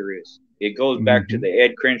denominator is. It goes back to the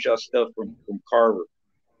Ed Crenshaw stuff from Carver.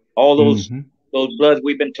 All those bloods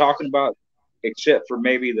we've been talking about, except for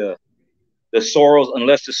maybe the Sorrels,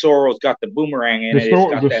 unless the Sorrels got the boomerang in it.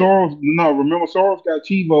 Sorrels, no, remember Sorrels got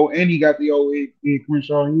Chivo and he got the old Ed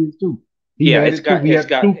Crenshaw in his too. He had it too. He had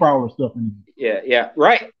Stu Fowler stuff in it. Yeah,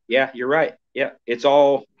 right. Yeah, you're right. Yeah, it's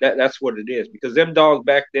all that's what it is. Because them dogs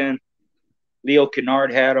back then, Leo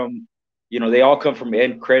Kennard had them. You know, they all come from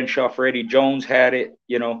Ed Crenshaw. Freddie Jones had it.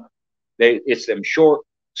 You know, it's them short,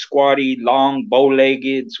 squatty, long,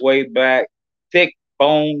 bow-legged, sway back, thick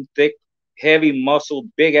bone, thick, heavy muscle,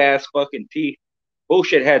 big ass fucking teeth.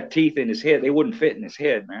 Bullshit had teeth in his head. They wouldn't fit in his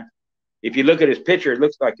head, man. If you look at his picture, it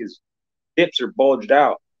looks like his hips are bulged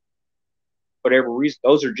out. Whatever reason,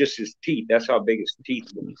 those are just his teeth. That's how big his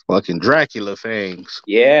teeth were. Fucking Dracula fangs.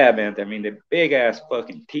 Yeah, man. I mean, the big ass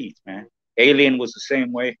fucking teeth, man. Alien was the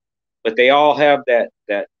same way, but they all have that,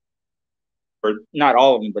 or not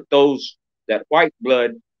all of them, but that white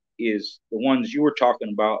blood is the ones you were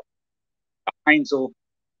talking about. Heinzel,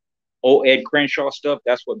 Ed Crenshaw stuff.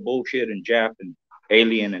 That's what bullshit and Jap and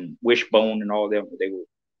Alien and Wishbone and all them. They were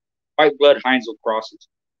white blood Heinzel crosses,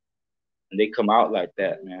 and they come out like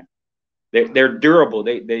that, man. They're durable.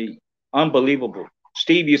 They unbelievable.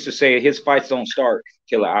 Steve used to say his fights don't start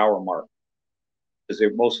till an hour mark because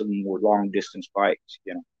most of them were long distance fights,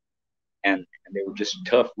 you know, and they were just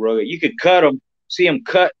tough, rugged. You could cut them, see them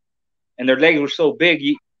cut, and their legs were so big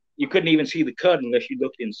you couldn't even see the cut unless you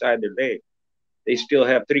looked inside their leg. They still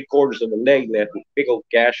have 3/4 of a leg left with big old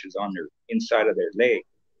gashes on their inside of their leg.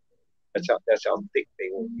 That's how thick they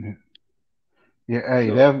were. Yeah, hey,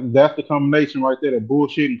 that's the combination right there. That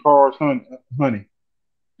bullshit and cars hunting.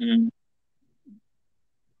 Mm-hmm.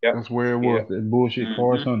 Yep. That's where it was. That bullshit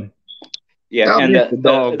cars hunting. Yeah, and the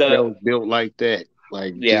dog that was built like that,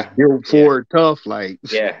 like just built for it, tough, like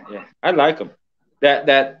yeah. I like them.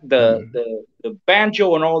 The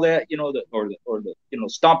banjo and all that, you know, or the you know,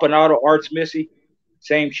 stomping out of Arts Missy,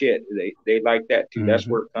 same shit. They like that too. That's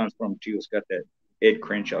where it comes from too. It's got that Ed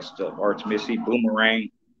Crenshaw stuff. Arts Missy, Boomerang,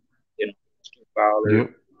 you know, Stu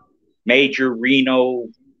Fowler, Major, Reno,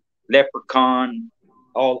 Leprechaun,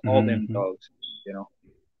 all them dogs, you know.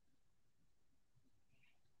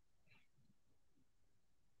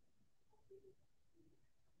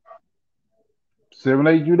 Seven,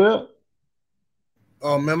 8, you there?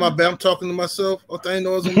 Oh man, my bad. I'm talking to myself. I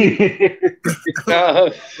know it's on me.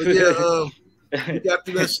 But yeah, We got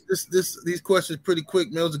through these questions pretty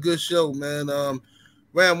quick, man. It was a good show, man.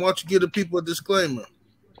 Ram, why don't you give the people a disclaimer?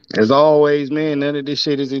 As always, man, none of this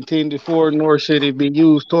shit is intended for, nor should it be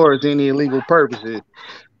used towards any illegal purposes.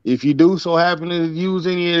 If you do so happen to use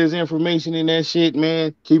any of this information in that shit,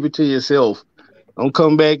 man, keep it to yourself. Don't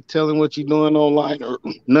come back telling what you're doing online or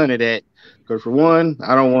none of that. Because for one,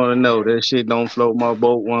 I don't want to know. That shit don't float my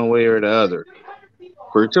boat one way or the other.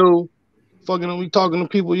 For two, fucking don't be talking to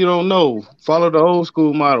people you don't know. Follow the old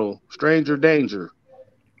school model, stranger danger.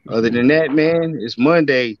 Other than that, man, it's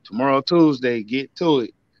Monday, tomorrow Tuesday. Get to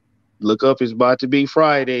it. Look up, it's about to be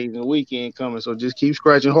Friday and the weekend coming. So just keep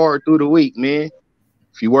scratching hard through the week, man.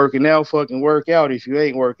 If you working out, fucking work out. If you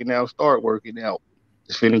ain't working out, start working out.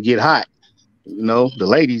 It's finna get hot. You know, the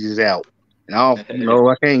ladies is out. And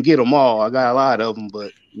I can't get them all. I got a lot of them,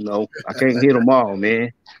 but, I can't hit them all,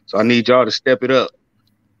 man. So I need y'all to step it up.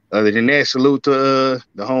 Other than that, salute to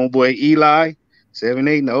the homeboy Eli,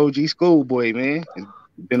 7'8", and the OG schoolboy, man.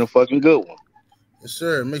 It's been a fucking good one. Yes,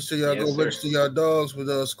 sir. Make sure y'all go register y'all dogs with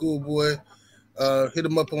Schoolboy. Hit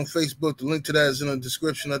them up on Facebook. The link to that is in the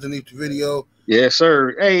description underneath the video. Yes,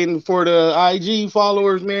 sir. Hey, and for the IG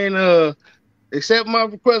followers, man, accept my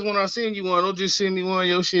request when I send you one. Don't just send me one of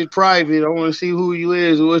your shit private. I want to see who you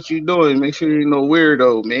is and what you doing. Make sure you're no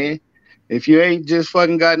weirdo, man. If you ain't just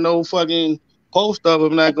fucking got no fucking post up,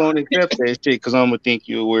 I'm not going to accept that shit because I'm going to think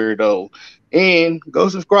you're a weirdo. And go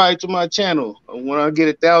subscribe to my channel. When I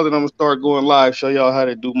get 1,000, I'm going to start going live, show y'all how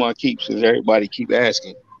to do my keeps since everybody keep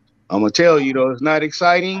asking. I'm going to tell you, though, it's not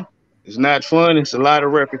exciting. It's not fun. It's a lot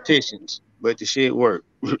of repetitions, but the shit work.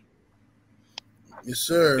 Yes,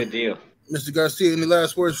 sir. Good deal. Mr. Garcia, any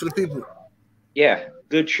last words for the people? Yeah,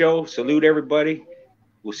 good show. Salute everybody.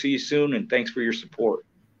 We'll see you soon, and thanks for your support.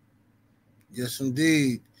 Yes,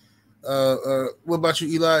 indeed. What about you,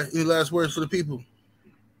 Eli? Any last words for the people?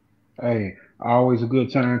 Hey, always a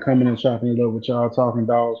good time coming and chopping it up with y'all talking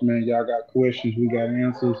dogs, man. Y'all got questions, we got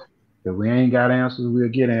answers. If we ain't got answers, we'll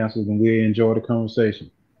get answers, and we'll enjoy the conversation.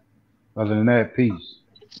 Other than that, peace.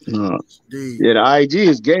 Yeah, the IG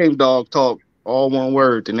is Game Dog Talk. All one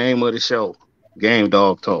word, the name of the show. Game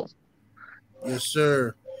Dog Talk. Yes,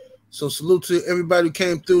 sir. So salute to everybody who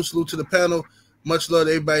came through. Salute to the panel. Much love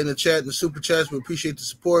to everybody in the chat and the super chats. We appreciate the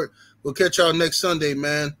support. We'll catch y'all next Sunday,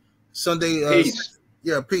 man. Sunday. Peace.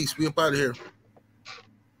 Yeah, peace. We up out of here.